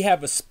today we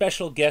have a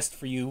special guest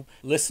for you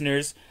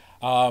listeners.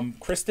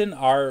 Kristyn,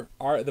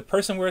 the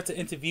person we're to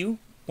interview,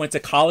 went to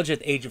college at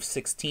the age of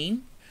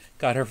 16.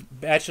 Got her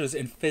bachelor's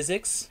in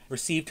physics,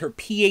 received her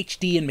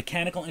PhD in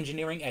mechanical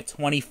engineering at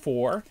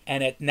 24,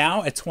 and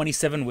now at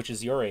 27, which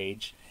is your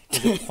age,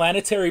 is a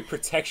planetary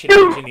protection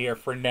engineer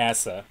for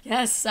NASA.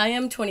 Yes, I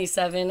am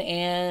 27,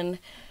 and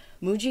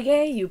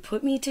Moogega, you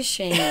put me to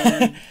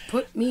shame.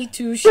 Put me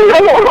to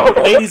shame.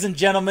 Ladies and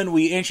gentlemen,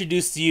 we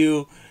introduce to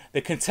you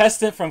the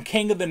contestant from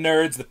King of the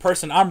Nerds, the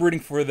person I'm rooting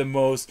for the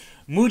most,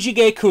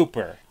 Moogega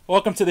Cooper.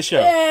 Welcome to the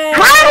show. Yay!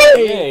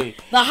 Yay.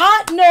 The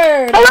hot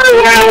nerd.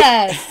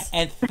 Yes.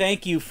 And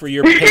thank you for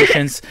your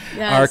patience.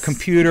 Yes. Our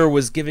computer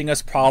was giving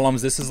us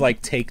problems. This is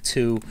like take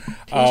 2.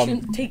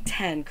 Take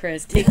 10,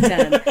 Chris. Take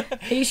 10.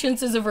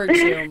 Patience is a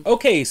virtue.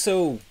 Okay,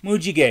 so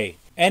Moogega,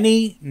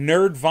 any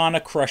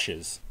Nerdvana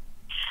crushes?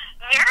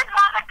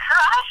 Nerdvana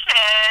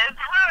crushes.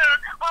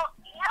 Well,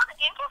 the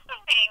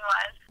interesting thing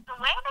was the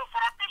way they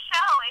set up the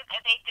show is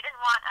they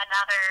didn't want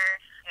another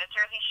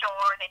Jersey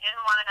Shore. They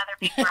didn't want another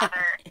Big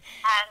Brother,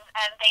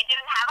 and they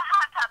didn't have a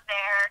hot tub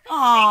there. Aww.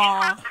 They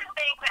didn't have certain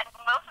things, and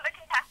most of the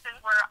contestants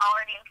were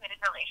already in committed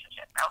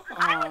relationships. So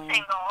I was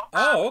single.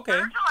 Oh,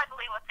 okay. Virgil, I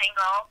believe, was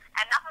single,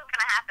 and nothing's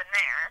going to happen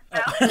there.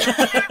 So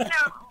there's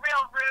no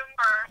real room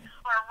for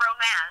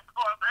romance,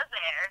 or was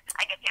there?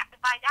 I guess you have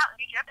to find out in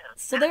future episodes.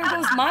 So there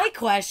goes my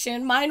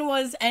question. Mine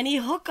was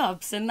any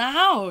hookups in the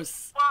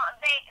house. Well,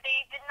 they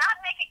did not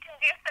make it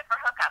conducive for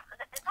hookups.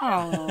 Is that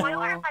a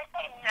spoiler if I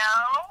say no?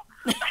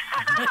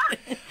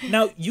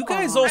 Now, you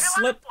guys all I don't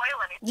slept. want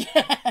to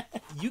spoil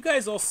anything. You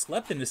guys all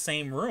slept in the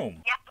same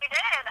room. Yes, we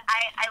did.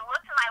 I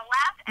looked to my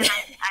left,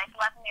 and I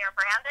slept near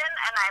Brandon,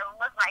 and I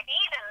looked to my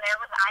feet, and there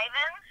was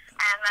Ivan,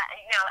 and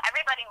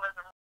everybody was